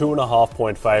now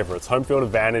 2.5-point favorites. Home field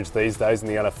advantage these days in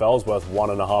the NFL is worth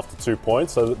 1.5 to 2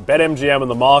 points. So BetMGM and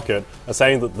the market are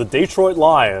saying that the Detroit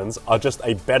Lions are just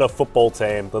a better football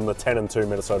team than the 10-2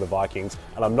 Minnesota Vikings,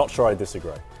 and I'm not sure I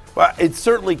disagree. Well, it's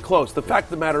certainly close. The fact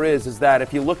of the matter is that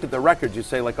if you looked at the records, you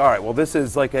say all right, well, this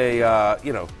is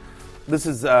this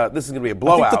is going to be a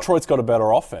blowout. I think Detroit's got a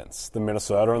better offense than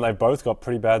Minnesota, and they've both got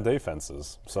pretty bad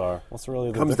defenses. So what's really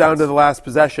the difference? Comes down to the last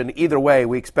possession. Either way,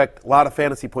 we expect a lot of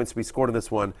fantasy points to be scored in this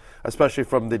one, especially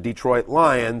from the Detroit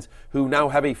Lions, who now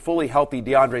have a fully healthy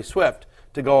DeAndre Swift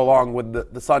to go along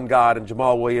with the Sun God and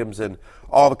Jamal Williams and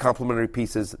all the complementary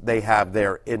pieces they have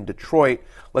there in Detroit.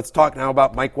 Let's talk now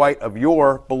about Mike White of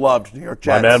your beloved New York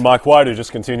Jets. My man Mike White, who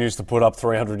just continues to put up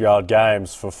 300-yard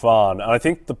games for fun. And I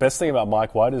think the best thing about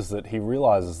Mike White is that he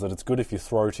realizes that it's good if you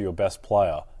throw to your best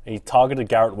player. He targeted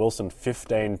Garrett Wilson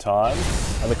 15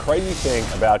 times. And the crazy thing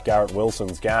about Garrett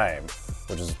Wilson's game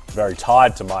which is very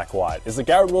tied to Mike White, is that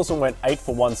Garrett Wilson went 8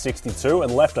 for 162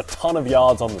 and left a ton of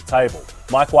yards on the table.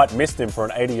 Mike White missed him for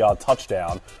an 80-yard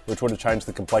touchdown, which would have changed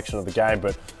the complexion of the game,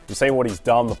 but you've seen what he's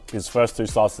done his first 2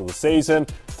 starts of the season,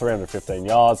 315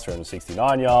 yards,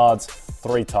 369 yards,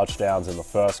 3 touchdowns in the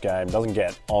first game, doesn't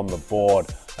get on the board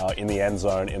in the end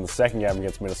zone in the second game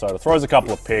against Minnesota, throws a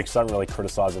couple of picks, don't really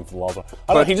criticize him for the last one.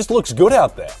 I don't know, he just looks good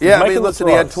out there. Yeah, I mean, listen,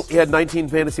 he had 19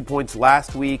 fantasy points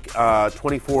last week,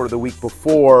 24 the week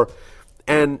before,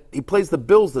 and he plays the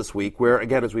Bills this week, where,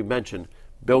 again, as we mentioned,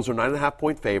 Bills are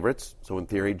 9.5-point favorites, so in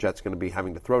theory, Jets going to be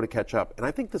having to throw to catch up, and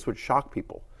I think this would shock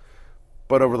people.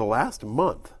 But over the last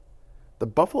month, the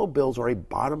Buffalo Bills are a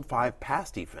bottom 5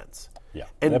 pass defense. Yeah,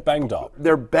 and they're banged up.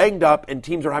 They're banged up, and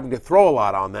teams are having to throw a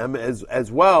lot on them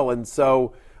as well. And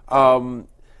so,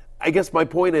 I guess my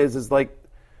point is like,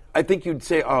 I think you'd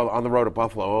say, oh, on the road at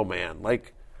Buffalo, oh man,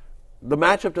 like the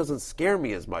matchup doesn't scare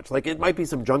me as much. Like it might be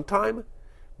some junk time,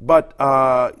 but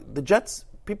the Jets.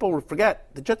 People forget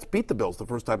the Jets beat the Bills the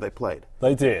first time they played.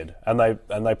 They did, and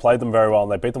they played them very well,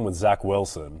 and they beat them with Zach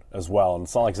Wilson as well. And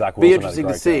it's not like Zach Wilson. Be interesting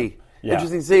to see. Game. Yeah.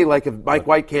 Interesting to see, like if Mike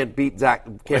White can't beat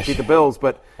the Bills,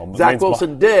 but Zach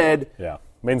Wilson did. Yeah,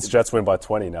 means Jets win by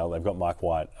 20 now. They've got Mike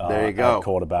White there you go. at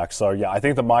quarterback. So yeah, I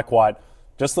think that Mike White,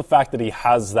 just the fact that he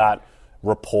has that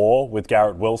rapport with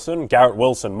Garrett Wilson,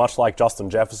 much like Justin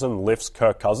Jefferson, lifts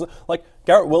Kirk Cousins. Like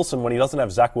Garrett Wilson, when he doesn't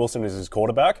have Zach Wilson as his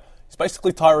quarterback, it's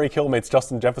basically Tyreek Hill meets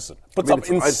Justin Jefferson. Puts up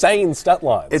insane stat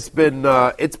lines. It's been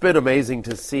amazing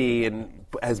to see, and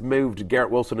has moved Garrett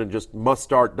Wilson and just must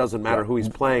start. Doesn't matter who he's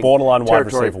playing. Borderline wide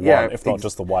receiver one, if not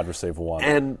just the wide receiver one.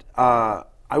 And I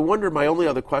wonder. My only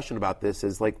other question about this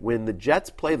is like when the Jets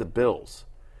play the Bills,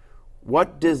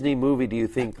 what Disney movie do you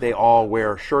think they all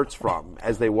wear shirts from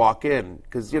as they walk in?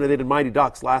 Because they did Mighty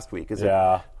Ducks last week. Is it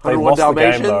 101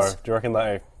 Dalmatians? The game, though. Do you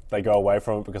reckon they go away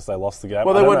from it because they lost the game?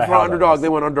 Well, they went for Underdog. They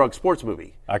went Underdog Sports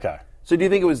Movie. Okay. So do you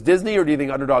think it was Disney or do you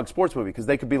think Underdog Sports Movie? Because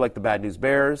they could be like the Bad News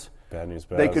Bears. Bad News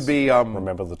Bears. They could be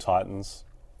Remember the Titans.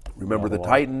 Remember the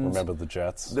Titans. Remember the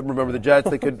Jets. Remember the Jets.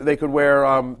 They could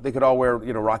wear they could all wear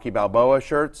Rocky Balboa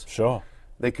shirts. Sure.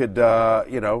 They could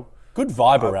good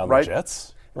vibe around right? the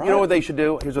Jets. Right. You know what they should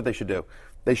do? Here's what they should do.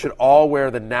 They should all wear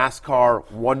the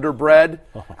NASCAR Wonder Bread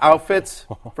outfits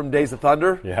from Days of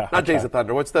Thunder. Yeah, not Days of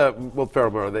Thunder. What's the Will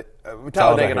Ferrell?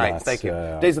 Talladega Nights. Thank you.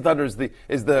 Yeah. Days of Thunder is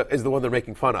the one they're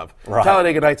making fun of. Right.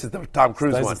 Talladega Nights is the Tom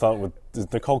Cruise Days one. of Thunder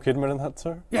is Nicole Kidman in that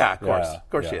too? Yeah, of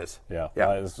course she is. Yeah.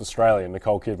 It's Australian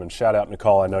Nicole Kidman. Shout out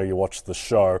Nicole. I know you watched the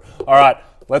show. All right,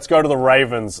 let's go to the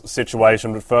Ravens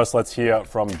situation. But first, let's hear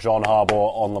from John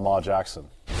Harbaugh on Lamar Jackson.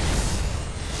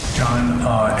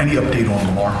 John, any update on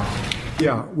Lamar?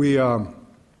 Yeah,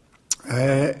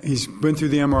 he's been through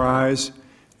the MRIs,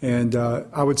 and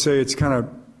I would say it's kind of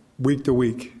week to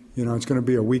week. It's going to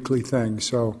be a weekly thing.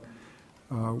 So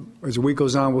as the week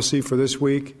goes on, we'll see for this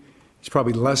week. It's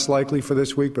probably less likely for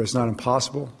this week, but it's not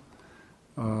impossible.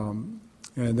 And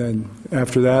then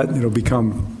after that, it'll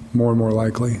become more and more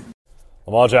likely.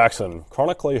 Lamar Jackson,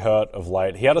 chronically hurt of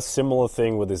late. He had a similar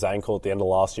thing with his ankle at the end of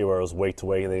last year where it was week to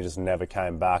week and he just never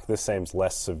came back. This seems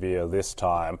less severe this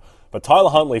time. But Tyler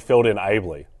Huntley filled in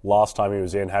ably last time he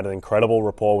was in, had an incredible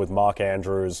rapport with Mark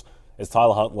Andrews. Is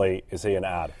Tyler Huntley, is he an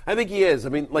ad? I think he is. I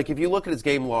mean, like, if you look at his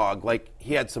game log, like,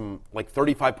 he had some,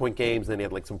 35-point games, and then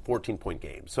he had, some 14-point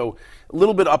games. So a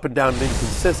little bit up and down and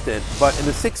inconsistent. But in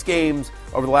the 6 games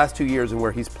over the last 2 years and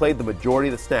where he's played the majority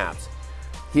of the snaps,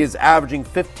 he is averaging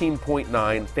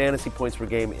 15.9 fantasy points per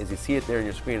game as you see it there on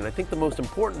your screen. And I think the most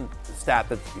important stat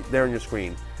that's there on your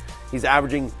screen, he's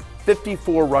averaging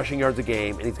 54 rushing yards a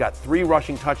game, and he's got 3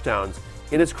 rushing touchdowns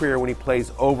in his career when he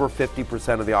plays over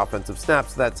 50% of the offensive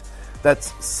snaps.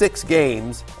 That's 6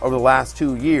 games over the last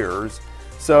 2 years.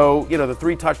 So, the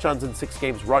 3 touchdowns in 6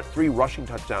 games, 3 rushing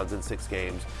touchdowns in 6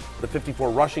 games, the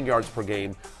 54 rushing yards per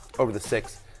game over the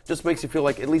 6. Just makes you feel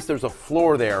like at least there's a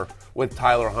floor there with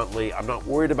Tyler Huntley. I'm not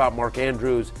worried about Mark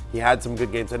Andrews. He had some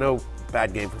good games. I know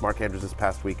bad game for Mark Andrews this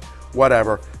past week.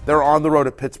 Whatever. They're on the road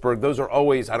at Pittsburgh. Those are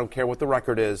always, I don't care what the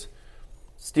record is,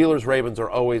 Steelers, Ravens are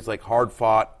always hard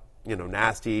fought,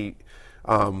 nasty,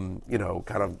 kind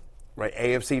of right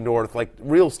AFC North,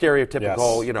 real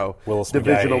stereotypical, Willis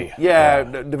divisional,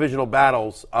 McGahee. divisional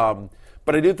battles.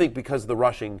 But I do think because of the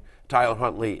rushing, Tyler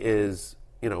Huntley is,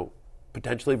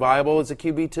 potentially viable as a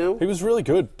QB2. He was really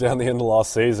good down the end of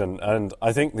last season, and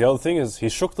I think the other thing is he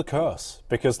shook the curse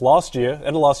because end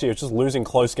of last year, it's just losing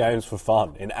close games for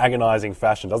fun in agonizing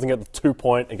fashion. Doesn't get the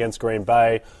 2-point against Green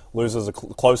Bay, loses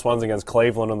close ones against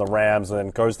Cleveland and the Rams, and then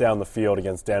goes down the field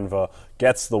against Denver,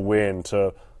 gets the win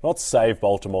to not save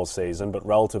Baltimore's season, but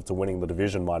relative to winning the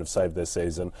division might have saved their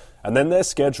season. And then their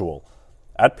schedule.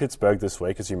 at Pittsburgh this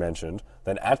week, as you mentioned,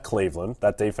 then at Cleveland.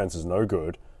 That defense is no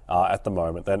good at the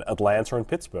moment. Then Atlanta and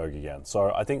Pittsburgh again.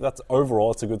 So I think that's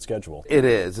overall it's a good schedule. It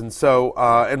is, and so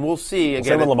and we'll see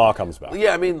again when Lamar comes back.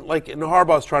 Yeah, I mean, like, and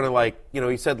Harbaugh's trying to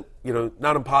he said,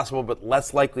 not impossible, but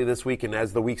less likely this week, and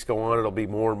as the weeks go on, it'll be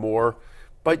more and more.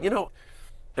 But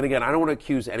and again, I don't want to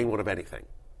accuse anyone of anything,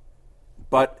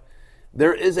 but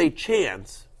there is a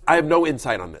chance. I have no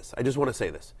insight on this. I just want to say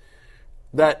this,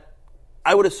 that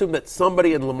I would assume that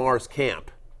somebody in Lamar's camp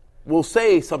will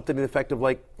say something to the effect of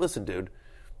like, listen, dude,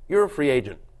 you're a free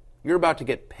agent. You're about to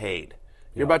get paid.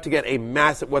 You're about to get a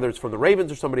massive, whether it's from the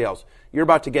Ravens or somebody else, you're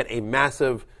about to get a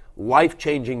massive,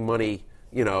 life-changing money,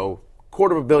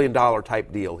 $250 million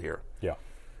type deal here. Yeah.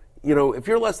 If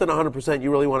you're less than 100%,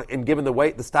 you really want to, and given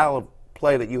the style of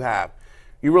play that you have,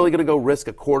 you're really going to go risk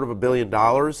 $250 million,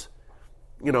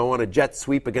 on a jet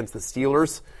sweep against the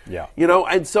Steelers. Yeah.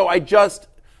 And so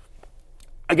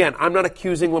again, I'm not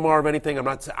accusing Lamar of anything.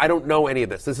 I don't know any of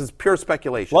this. This is pure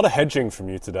speculation. A lot of hedging from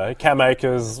you today. Cam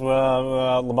Akers,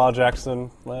 Lamar Jackson.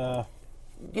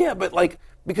 Yeah, but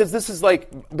because this is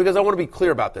because I want to be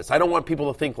clear about this. I don't want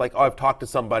people to think I've talked to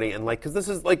somebody and because this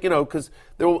is because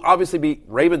there will obviously be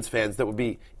Ravens fans that would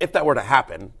be, if that were to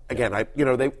happen, again,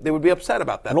 they would be upset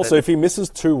about that. And also, if he misses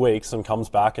 2 weeks and comes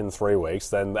back in 3 weeks,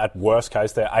 then at worst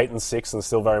case, they're 8-6 and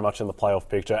still very much in the playoff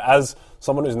picture. As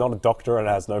someone who's not a doctor and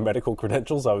has no medical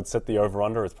credentials, I would set the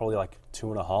over-under. It's probably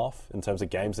 2.5 in terms of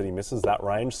games that he misses, that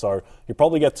range. So you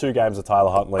probably get 2 games of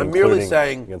Tyler Huntley. I'm merely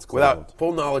saying, without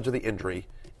full knowledge of the injury,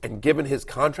 and given his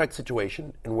contract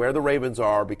situation and where the Ravens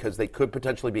are, because they could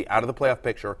potentially be out of the playoff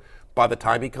picture by the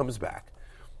time he comes back,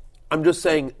 I'm just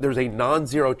saying there's a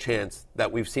non-zero chance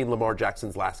that we've seen Lamar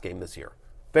Jackson's last game this year.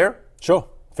 Fair? Sure.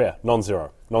 Fair.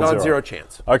 Non-zero. Non-zero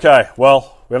chance. Okay,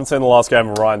 well, we haven't seen the last game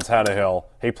of Ryan Tannehill.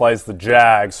 He plays the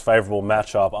Jags, favorable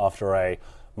matchup after a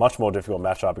much more difficult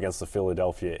matchup against the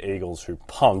Philadelphia Eagles, who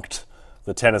punked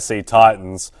the Tennessee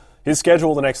Titans. His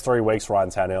schedule the next 3 weeks, Ryan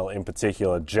Tannehill in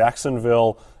particular,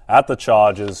 Jacksonville, at the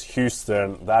Chargers,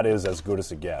 Houston. That is as good as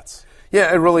it gets.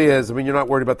 Yeah, it really is. I mean, you're not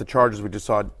worried about the Chargers. We just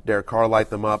saw Derek Carr light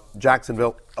them up.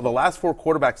 Jacksonville, the last 4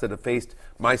 quarterbacks that have faced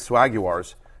my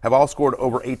Swaguars have all scored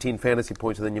over 18 fantasy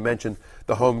points. And then you mentioned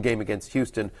the home game against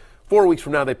Houston. 4 weeks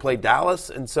from now, they play Dallas.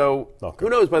 And so, Who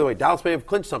knows, by the way, Dallas may have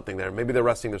clinched something there. Maybe they're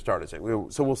resting their starters.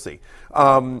 So we'll see.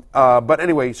 But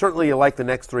anyway, certainly you like the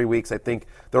next 3 weeks. I think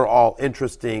they're all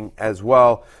interesting as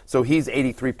well. So he's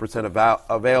 83%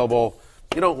 available.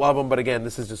 You don't love him, but again,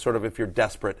 this is just sort of if you're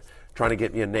desperate, trying to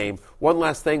get me a name. One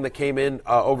last thing that came in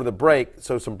over the break.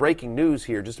 So some breaking news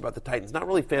here just about the Titans. Not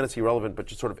really fantasy relevant, but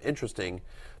just sort of interesting.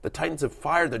 The Titans have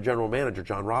fired their general manager,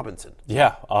 John Robinson.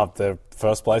 Yeah, they're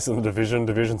first place in the division.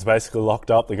 Division's basically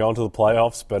locked up. They're going to the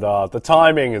playoffs, but the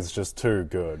timing is just too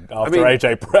good after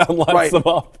A.J. Brown lights them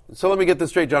up. So let me get this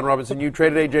straight, John Robinson. You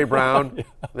traded A.J. Brown, yeah.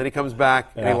 Then he comes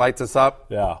back and he lights us up.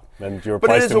 Yeah, and you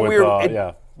replaced him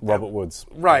with Robert Woods.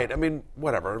 Right. I mean,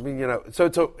 whatever. I mean, so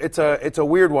it's a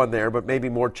weird one there, but maybe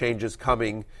more changes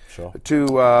coming to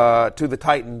the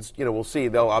Titans. We'll see.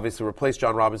 They'll obviously replace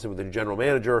John Robinson with a general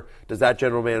manager. Does that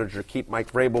general manager keep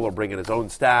Mike Vrabel or bring in his own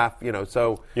staff?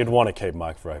 So you'd want to keep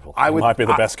Mike Vrabel. He might be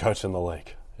the best coach in the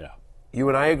league. Yeah. You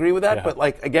and I agree with that, but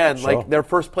they're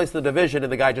first place in the division,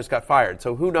 and the guy just got fired.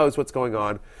 So who knows what's going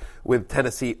on with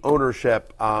Tennessee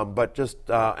ownership? But just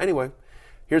anyway,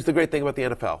 here's the great thing about the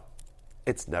NFL.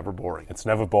 It's never boring. It's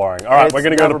never boring. All right, we're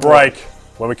going to go to break.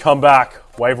 When we come back,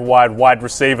 waiver wide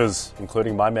receivers,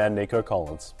 including my man Nico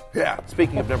Collins. Yeah,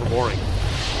 speaking of never boring.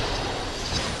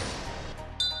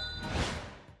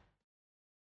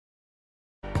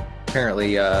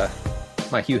 Apparently,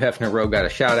 my Hugh Hefner robe got a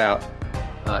shout-out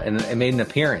and made an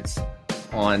appearance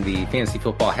on the Fantasy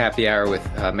Football Happy Hour with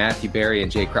Matthew Berry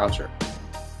and Jay Croucher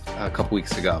a couple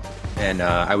weeks ago. And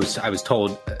I was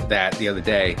told that the other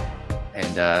day.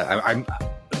 And I'm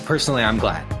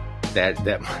glad that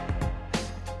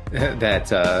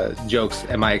jokes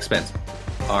at my expense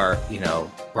are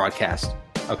broadcast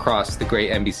across the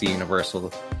great NBC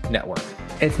Universal network.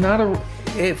 It's not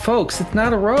folks. It's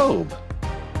not a robe.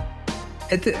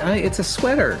 It's a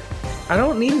sweater. I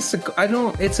don't need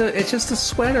It's just a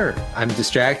sweater. I'm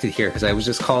distracted here because I was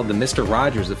just called the Mr.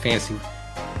 Rogers of fantasy.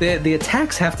 The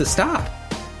attacks have to stop.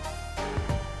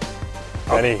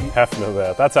 Denny Hefner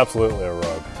there. That's absolutely a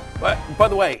robe. But by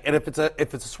the way, and if it's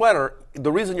a sweater, the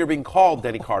reason you're being called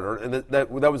Denny Carter, and that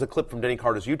was a clip from Denny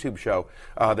Carter's YouTube show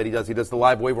that he does. He does the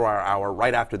live waiver hour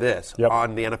right after this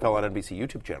on the NFL on NBC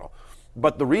YouTube channel.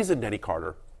 But the reason Denny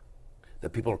Carter, that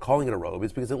people are calling it a robe,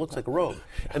 is because it looks like a robe.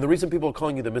 And the reason people are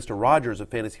calling you the Mr. Rogers of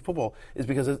fantasy football is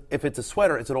because if it's a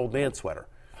sweater, it's an old man sweater.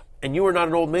 And you are not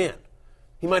an old man.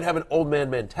 he might have an old man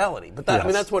mentality. But that, I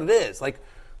mean, that's what it is. Like,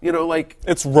 you know, like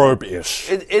it's robe-ish.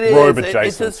 It is robe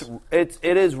adjacent.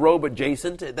 It is robe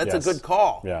adjacent. That's a good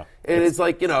call. Yeah, it's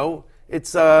like, you know,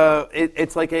 it's a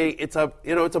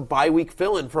bye-week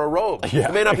fill-in for a robe. Yeah,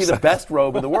 it may not be the best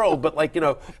robe in the world, but like, you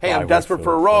know, hey, I'm desperate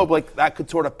for a robe. Like that could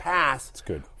sort of pass. It's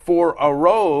good for a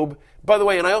robe. By the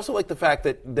way, and I also like the fact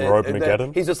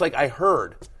that he's just like, I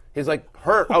heard. He's like,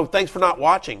 heard. Oh, thanks for not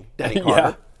watching, Denny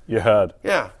Carter. You heard.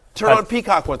 Yeah. Turn on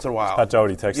Peacock once in a while. Pat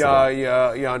Doherty texted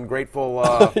Yeah,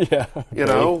 ungrateful, you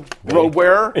know, robe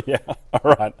wearer. Yeah,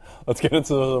 all right. Let's get into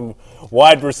some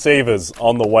wide receivers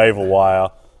on the waiver wire.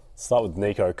 Start with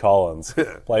Nico Collins.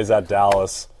 Plays at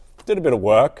Dallas. Did a bit of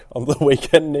work on the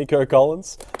weekend, Nico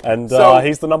Collins, and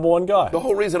he's the number one guy. The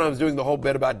whole reason I was doing the whole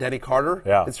bit about Denny Carter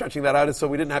and stretching that out is so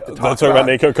we didn't have to talk about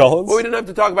Nico Collins? Well, we didn't have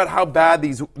to talk about how bad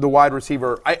the wide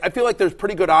receiver. I feel like there's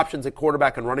pretty good options at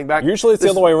quarterback and running back. Usually it's the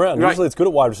other way around. Right. Usually it's good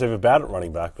at wide receiver, bad at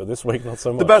running back, but this week not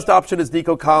so much. The best option is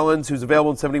Nico Collins, who's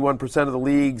available in 71% of the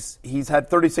leagues. He's had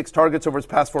 36 targets over his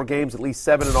past 4 games, at least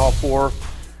 7 in all 4.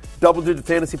 Double-digit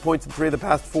fantasy points in 3 of the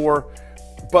past 4.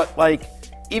 But, like,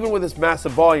 even with this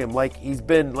massive volume, like, he's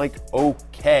been, like,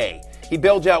 okay. He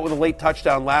bailed you out with a late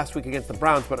touchdown last week against the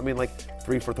Browns, but, I mean, like,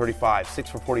 3 for 35, 6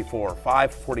 for 44,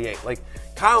 5 for 48. Like,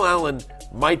 Kyle Allen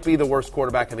might be the worst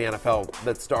quarterback in the NFL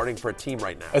that's starting for a team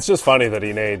right now. It's just funny that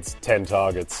he needs 10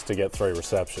 targets to get 3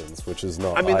 receptions, which is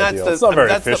not ideal. It's not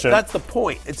very efficient. That's the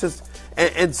point. It's just,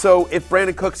 and so if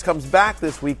Brandon Cooks comes back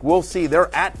this week, we'll see.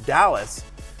 They're at Dallas,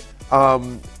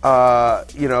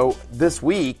 you know, this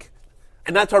week,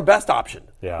 and that's our best option.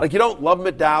 Yeah. Like, you don't love him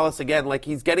at Dallas. Again, like,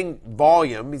 he's getting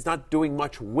volume. He's not doing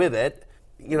much with it.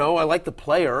 You know, I like the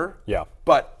player. Yeah.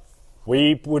 But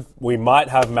we might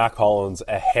have Mac Hollins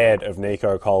ahead of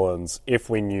Nico Collins if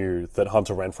we knew that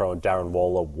Hunter Renfrow and Darren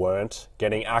Waller weren't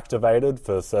getting activated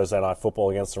for Thursday Night Football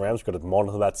against the Rams. We've got to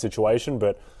monitor that situation.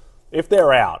 But if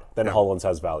they're out, then Hollins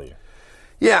has value.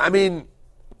 Yeah, I mean,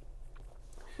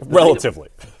 relatively.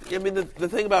 I mean, the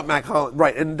thing about Mac Hollins,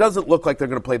 right, and it doesn't look like they're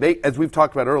going to play. As we've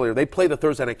talked about earlier, they play the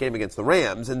Thursday night game against the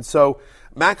Rams. And so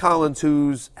Mac Hollins,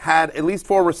 who's had at least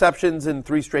 4 receptions in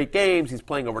 3 straight games, he's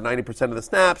playing over 90% of the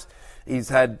snaps. He's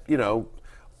had, you know,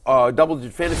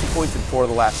 double-digit fantasy points in 4 of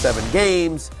the last 7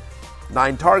 games,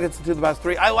 9 targets in 2 of the past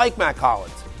 3. I like Mac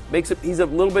Hollins. He's a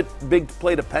little bit big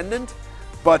play dependent,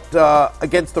 but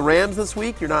against the Rams this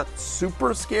week, you're not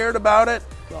super scared about it.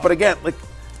 Right. But again, like,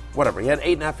 whatever, he had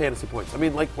 8.5 fantasy points. I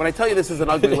mean, like, when I tell you this is an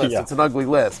ugly list, it's an ugly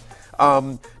list.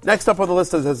 Next up on the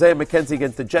list is Isaiah McKenzie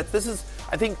against the Jets. This is,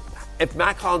 I think, if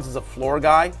Mac Hollins is a floor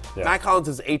guy, Mac Hollins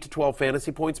is 8 to 12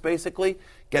 fantasy points, basically.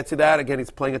 Gets you that. Again, he's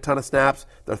playing a ton of snaps.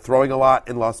 They're throwing a lot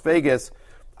in Las Vegas.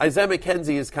 Isaiah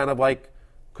McKenzie is kind of like,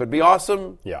 could be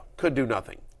awesome, could do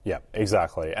nothing. Yeah,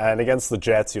 exactly. And against the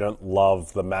Jets, you don't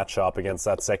love the matchup against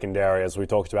that secondary. As we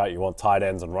talked about, you want tight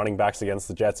ends and running backs against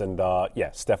the Jets. And,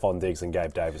 Stephon Diggs and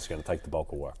Gabe Davis are going to take the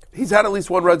bulk of work. He's had at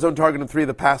least 1 red zone target in 3 of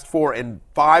the past 4 and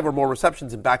 5 or more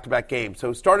receptions in back-to-back games.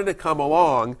 So starting to come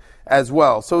along as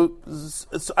well. So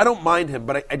I don't mind him,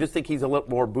 but I just think he's a little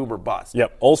more boom or bust.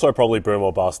 Yep. Also probably boom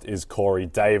or bust is Corey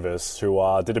Davis, who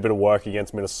did a bit of work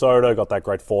against Minnesota, got that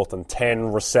great 4th and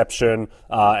 10 reception,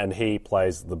 and he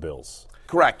plays the Bills.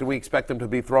 Correct, and we expect him to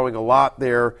be throwing a lot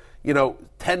there. You know,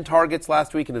 10 targets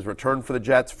last week in his return for the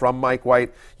Jets from Mike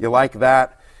White. You like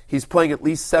that. He's playing at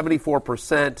least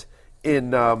 74%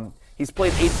 in he's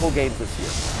played 8 full games this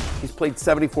year. He's played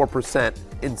 74%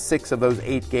 in 6 of those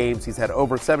 8 games. He's had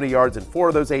over 70 yards in 4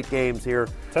 of those 8 games here.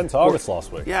 10 targets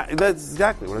last week. Yeah, that's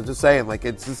exactly what I was just saying. Like,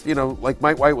 it's just, you know, like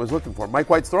Mike White was looking for. Mike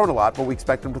White's thrown a lot, but we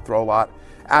expect him to throw a lot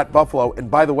at Buffalo.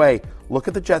 And by the way, look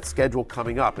at the Jets' schedule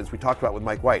coming up, as we talked about with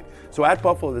Mike White. So at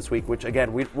Buffalo this week, which,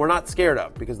 again, we're not scared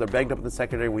of because they're banged up in the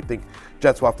secondary. We think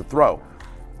Jets will have to throw.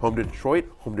 Home to Detroit,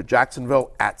 home to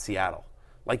Jacksonville, at Seattle.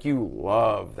 Like, you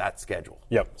love that schedule.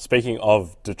 Yep. Speaking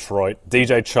of Detroit,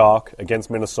 DJ Chark against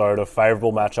Minnesota,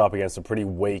 favorable matchup against a pretty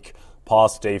weak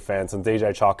pass defense, and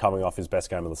DJ Chark coming off his best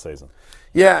game of the season.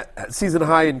 Yeah, season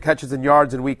high in catches and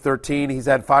yards in Week 13. He's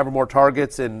had 5 or more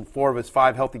targets in 4 of his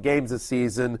 5 healthy games this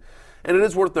season. And it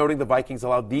is worth noting the Vikings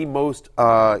allowed the most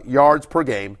yards per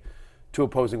game to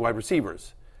opposing wide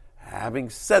receivers. Having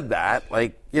said that,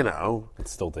 like, you know,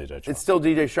 it's still DJ Chark. It's still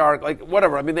DJ Chark. Like,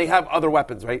 whatever. I mean, they have other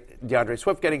weapons, right? DeAndre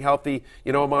Swift getting healthy.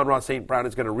 You know, Amon-Ra St. Brown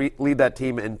is going to lead that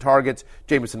team in targets.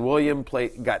 Jameson Williams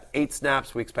got 8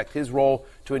 snaps. We expect his role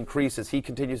to increase as he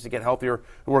continues to get healthier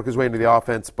and work his way into the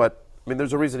offense. But, I mean,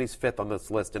 there's a reason he's 5th on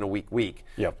this list in a weak week.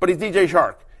 Yep. But he's DJ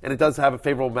Chark, and it does have a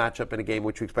favorable matchup in a game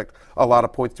which we expect a lot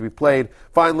of points to be played.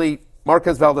 Finally,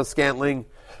 Marquez Valdez-Scantling.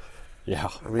 Yeah.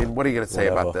 I mean, what are you going to say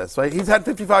about this? Like, he's had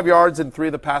 55 yards in 3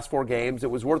 of the past 4 games.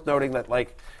 It was worth noting that,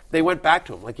 like, they went back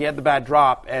to him. Like, he had the bad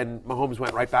drop, and Mahomes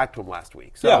went right back to him last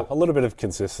week. So, yeah, a little bit of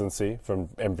consistency from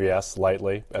MVS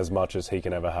lately, as much as he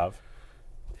can ever have.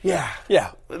 Yeah.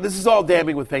 Yeah. This is all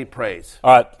damning with faint praise.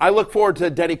 All right. I look forward to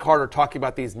Denny Carter talking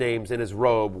about these names in his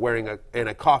robe, wearing in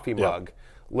a coffee mug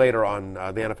later on the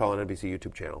NFL and NBC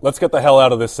YouTube channel. Let's get the hell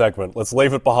out of this segment. Let's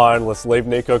leave it behind. Let's leave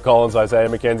Nico Collins, Isaiah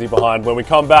McKenzie behind. When we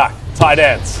come back, tight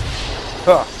ends.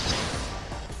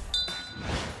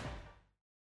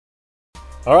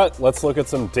 All right, let's look at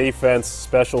some defense,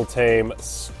 special team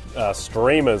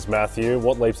streamers, Matthew.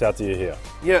 What leaps out to you here?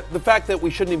 Yeah, the fact that we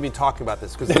shouldn't even be talking about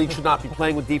this because the league should not be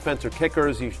playing with defense or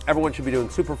kickers. Everyone should be doing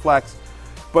super flex.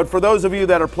 But for those of you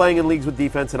that are playing in leagues with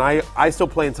defense, and I still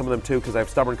play in some of them too because I have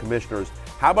stubborn commissioners,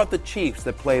 how about the Chiefs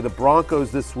that play the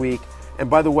Broncos this week? And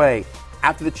by the way,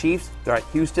 after the Chiefs, they're at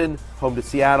Houston, home to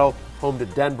Seattle, home to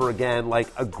Denver again. Like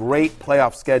a great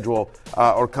playoff schedule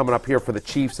or coming up here for the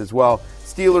Chiefs as well.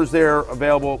 Steelers there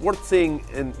available, worth seeing,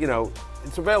 and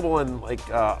it's available in like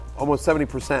almost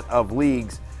 70% of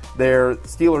leagues. Their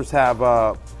Steelers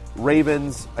have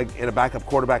Ravens and a backup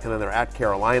quarterback, and then they're at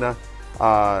Carolina.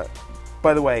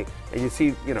 By the way, and you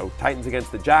see, Titans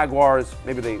against the Jaguars.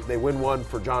 Maybe they win one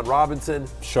for John Robinson.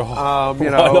 Sure. Why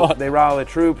not? They rally the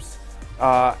troops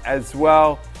as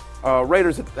well.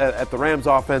 Raiders at the Rams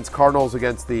offense. Cardinals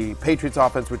against the Patriots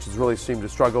offense, which has really seemed to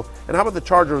struggle. And how about the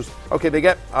Chargers? Okay, they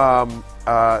get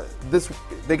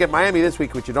they get Miami this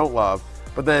week, which you don't love,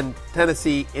 but then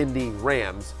Tennessee, Indy,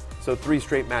 Rams. So 3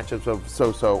 straight matchups of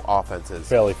so-so offenses.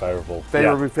 Fairly favorable.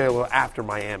 Favorable after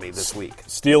Miami this week.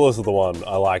 Steelers are the one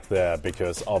I like there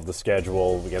because of the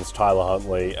schedule against Tyler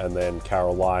Huntley and then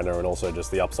Carolina, and also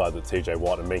just the upside that TJ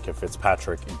Watt and Minka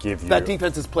Fitzpatrick give you. That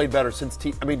defense has played better since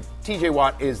TJ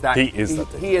Watt is that.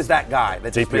 He is that guy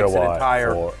that just makes an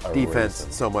entire defense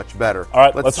so much better. All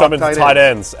right, let's jump into tight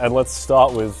ends, and let's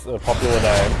start with a popular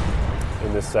name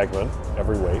in this segment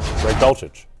every week, Greg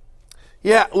Dulcich.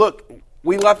 Yeah, look.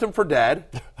 We left him for dead,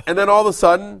 and then all of a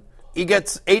sudden, he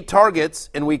gets 8 targets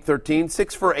in Week 13,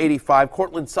 6 for 85.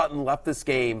 Cortland Sutton left this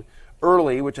game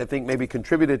early, which I think maybe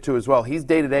contributed to as well. He's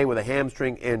day-to-day with a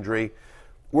hamstring injury.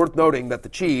 Worth noting that the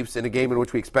Chiefs, in a game in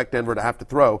which we expect Denver to have to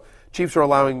throw, Chiefs are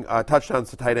allowing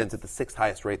touchdowns to tight ends at the 6th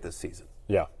highest rate this season.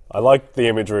 Yeah, I like the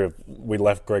imagery of we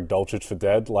left Greg Dulcich for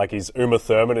dead, like he's Uma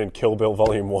Thurman in Kill Bill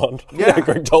Volume 1. Yeah.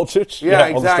 Greg Dulcich. Yeah,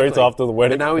 exactly. On the streets after the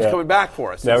wedding. And now he's coming back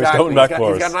for us. Now he's coming back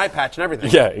for us. He's got an eye patch and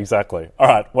everything. Yeah, exactly. All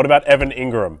right, what about Evan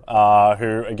Ingram,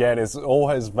 who, again, is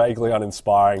always vaguely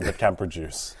uninspiring but can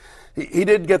produce? He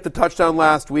did get the touchdown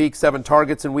last week, 7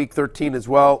 targets in Week 13 as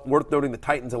well. Worth noting the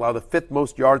Titans allow the 5th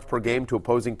most yards per game to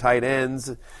opposing tight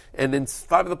ends. And in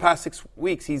 5 of the past 6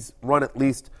 weeks, he's run at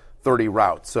least 30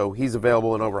 routes. So he's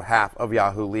available in over half of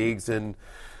Yahoo leagues. And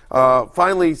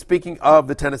finally, speaking of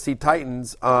the Tennessee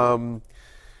Titans, Chiggy?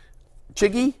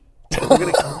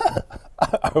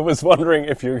 I was wondering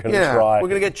if you were going to try. We're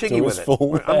going to get Chiggy with it.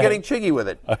 I'm getting Chiggy with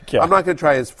it. Okay. I'm not going to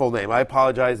try his full name. I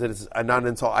apologize that it's a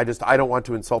non-insult. I don't want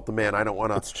to insult the man. I don't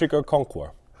want to. It's Chigo Okonkwo.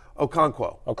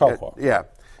 Okonkwo.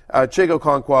 Yeah. Chigo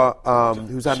Okonkwo,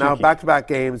 who's had now back-to-back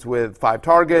games with 5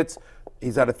 targets.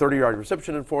 He's had a 30-yard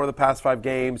reception in 4 of the past 5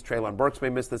 games. Treylon Burks may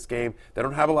miss this game. They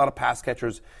don't have a lot of pass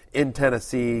catchers in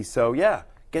Tennessee. So, yeah,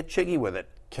 get Chiggy with it.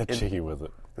 Get Chiggy with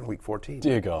it. In Week 14.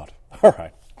 Dear God. All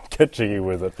right. Get Chiggy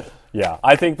with it. Yeah,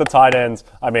 I think the tight ends,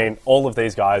 all of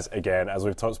these guys, again, as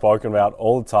we've spoken about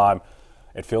all the time,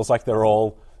 it feels like they're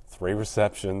all 3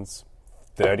 receptions,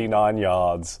 39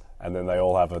 yards, and then they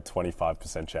all have a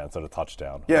 25% chance at a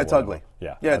touchdown. Yeah, it's ugly.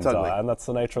 Yeah, it's ugly. And that's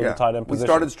the nature of the tight end position. We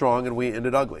started strong and we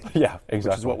ended ugly. Yeah,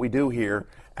 exactly. Which is what we do here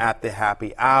at the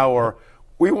Happy Hour.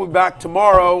 We will be back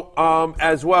tomorrow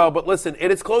as well. But listen,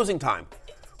 it is closing time,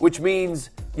 which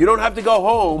means you don't have to go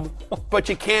home, but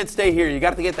you can't stay here. You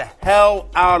got to get the hell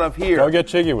out of here. Go get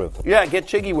Chiggy with it. Yeah, get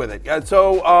Chiggy with it.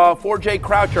 For Jay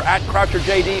Croucher, at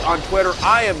CroucherJD on Twitter,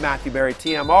 I am Matthew Berry,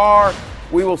 TMR.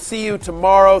 We will see you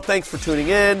tomorrow. Thanks for tuning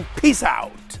in. Peace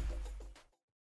out.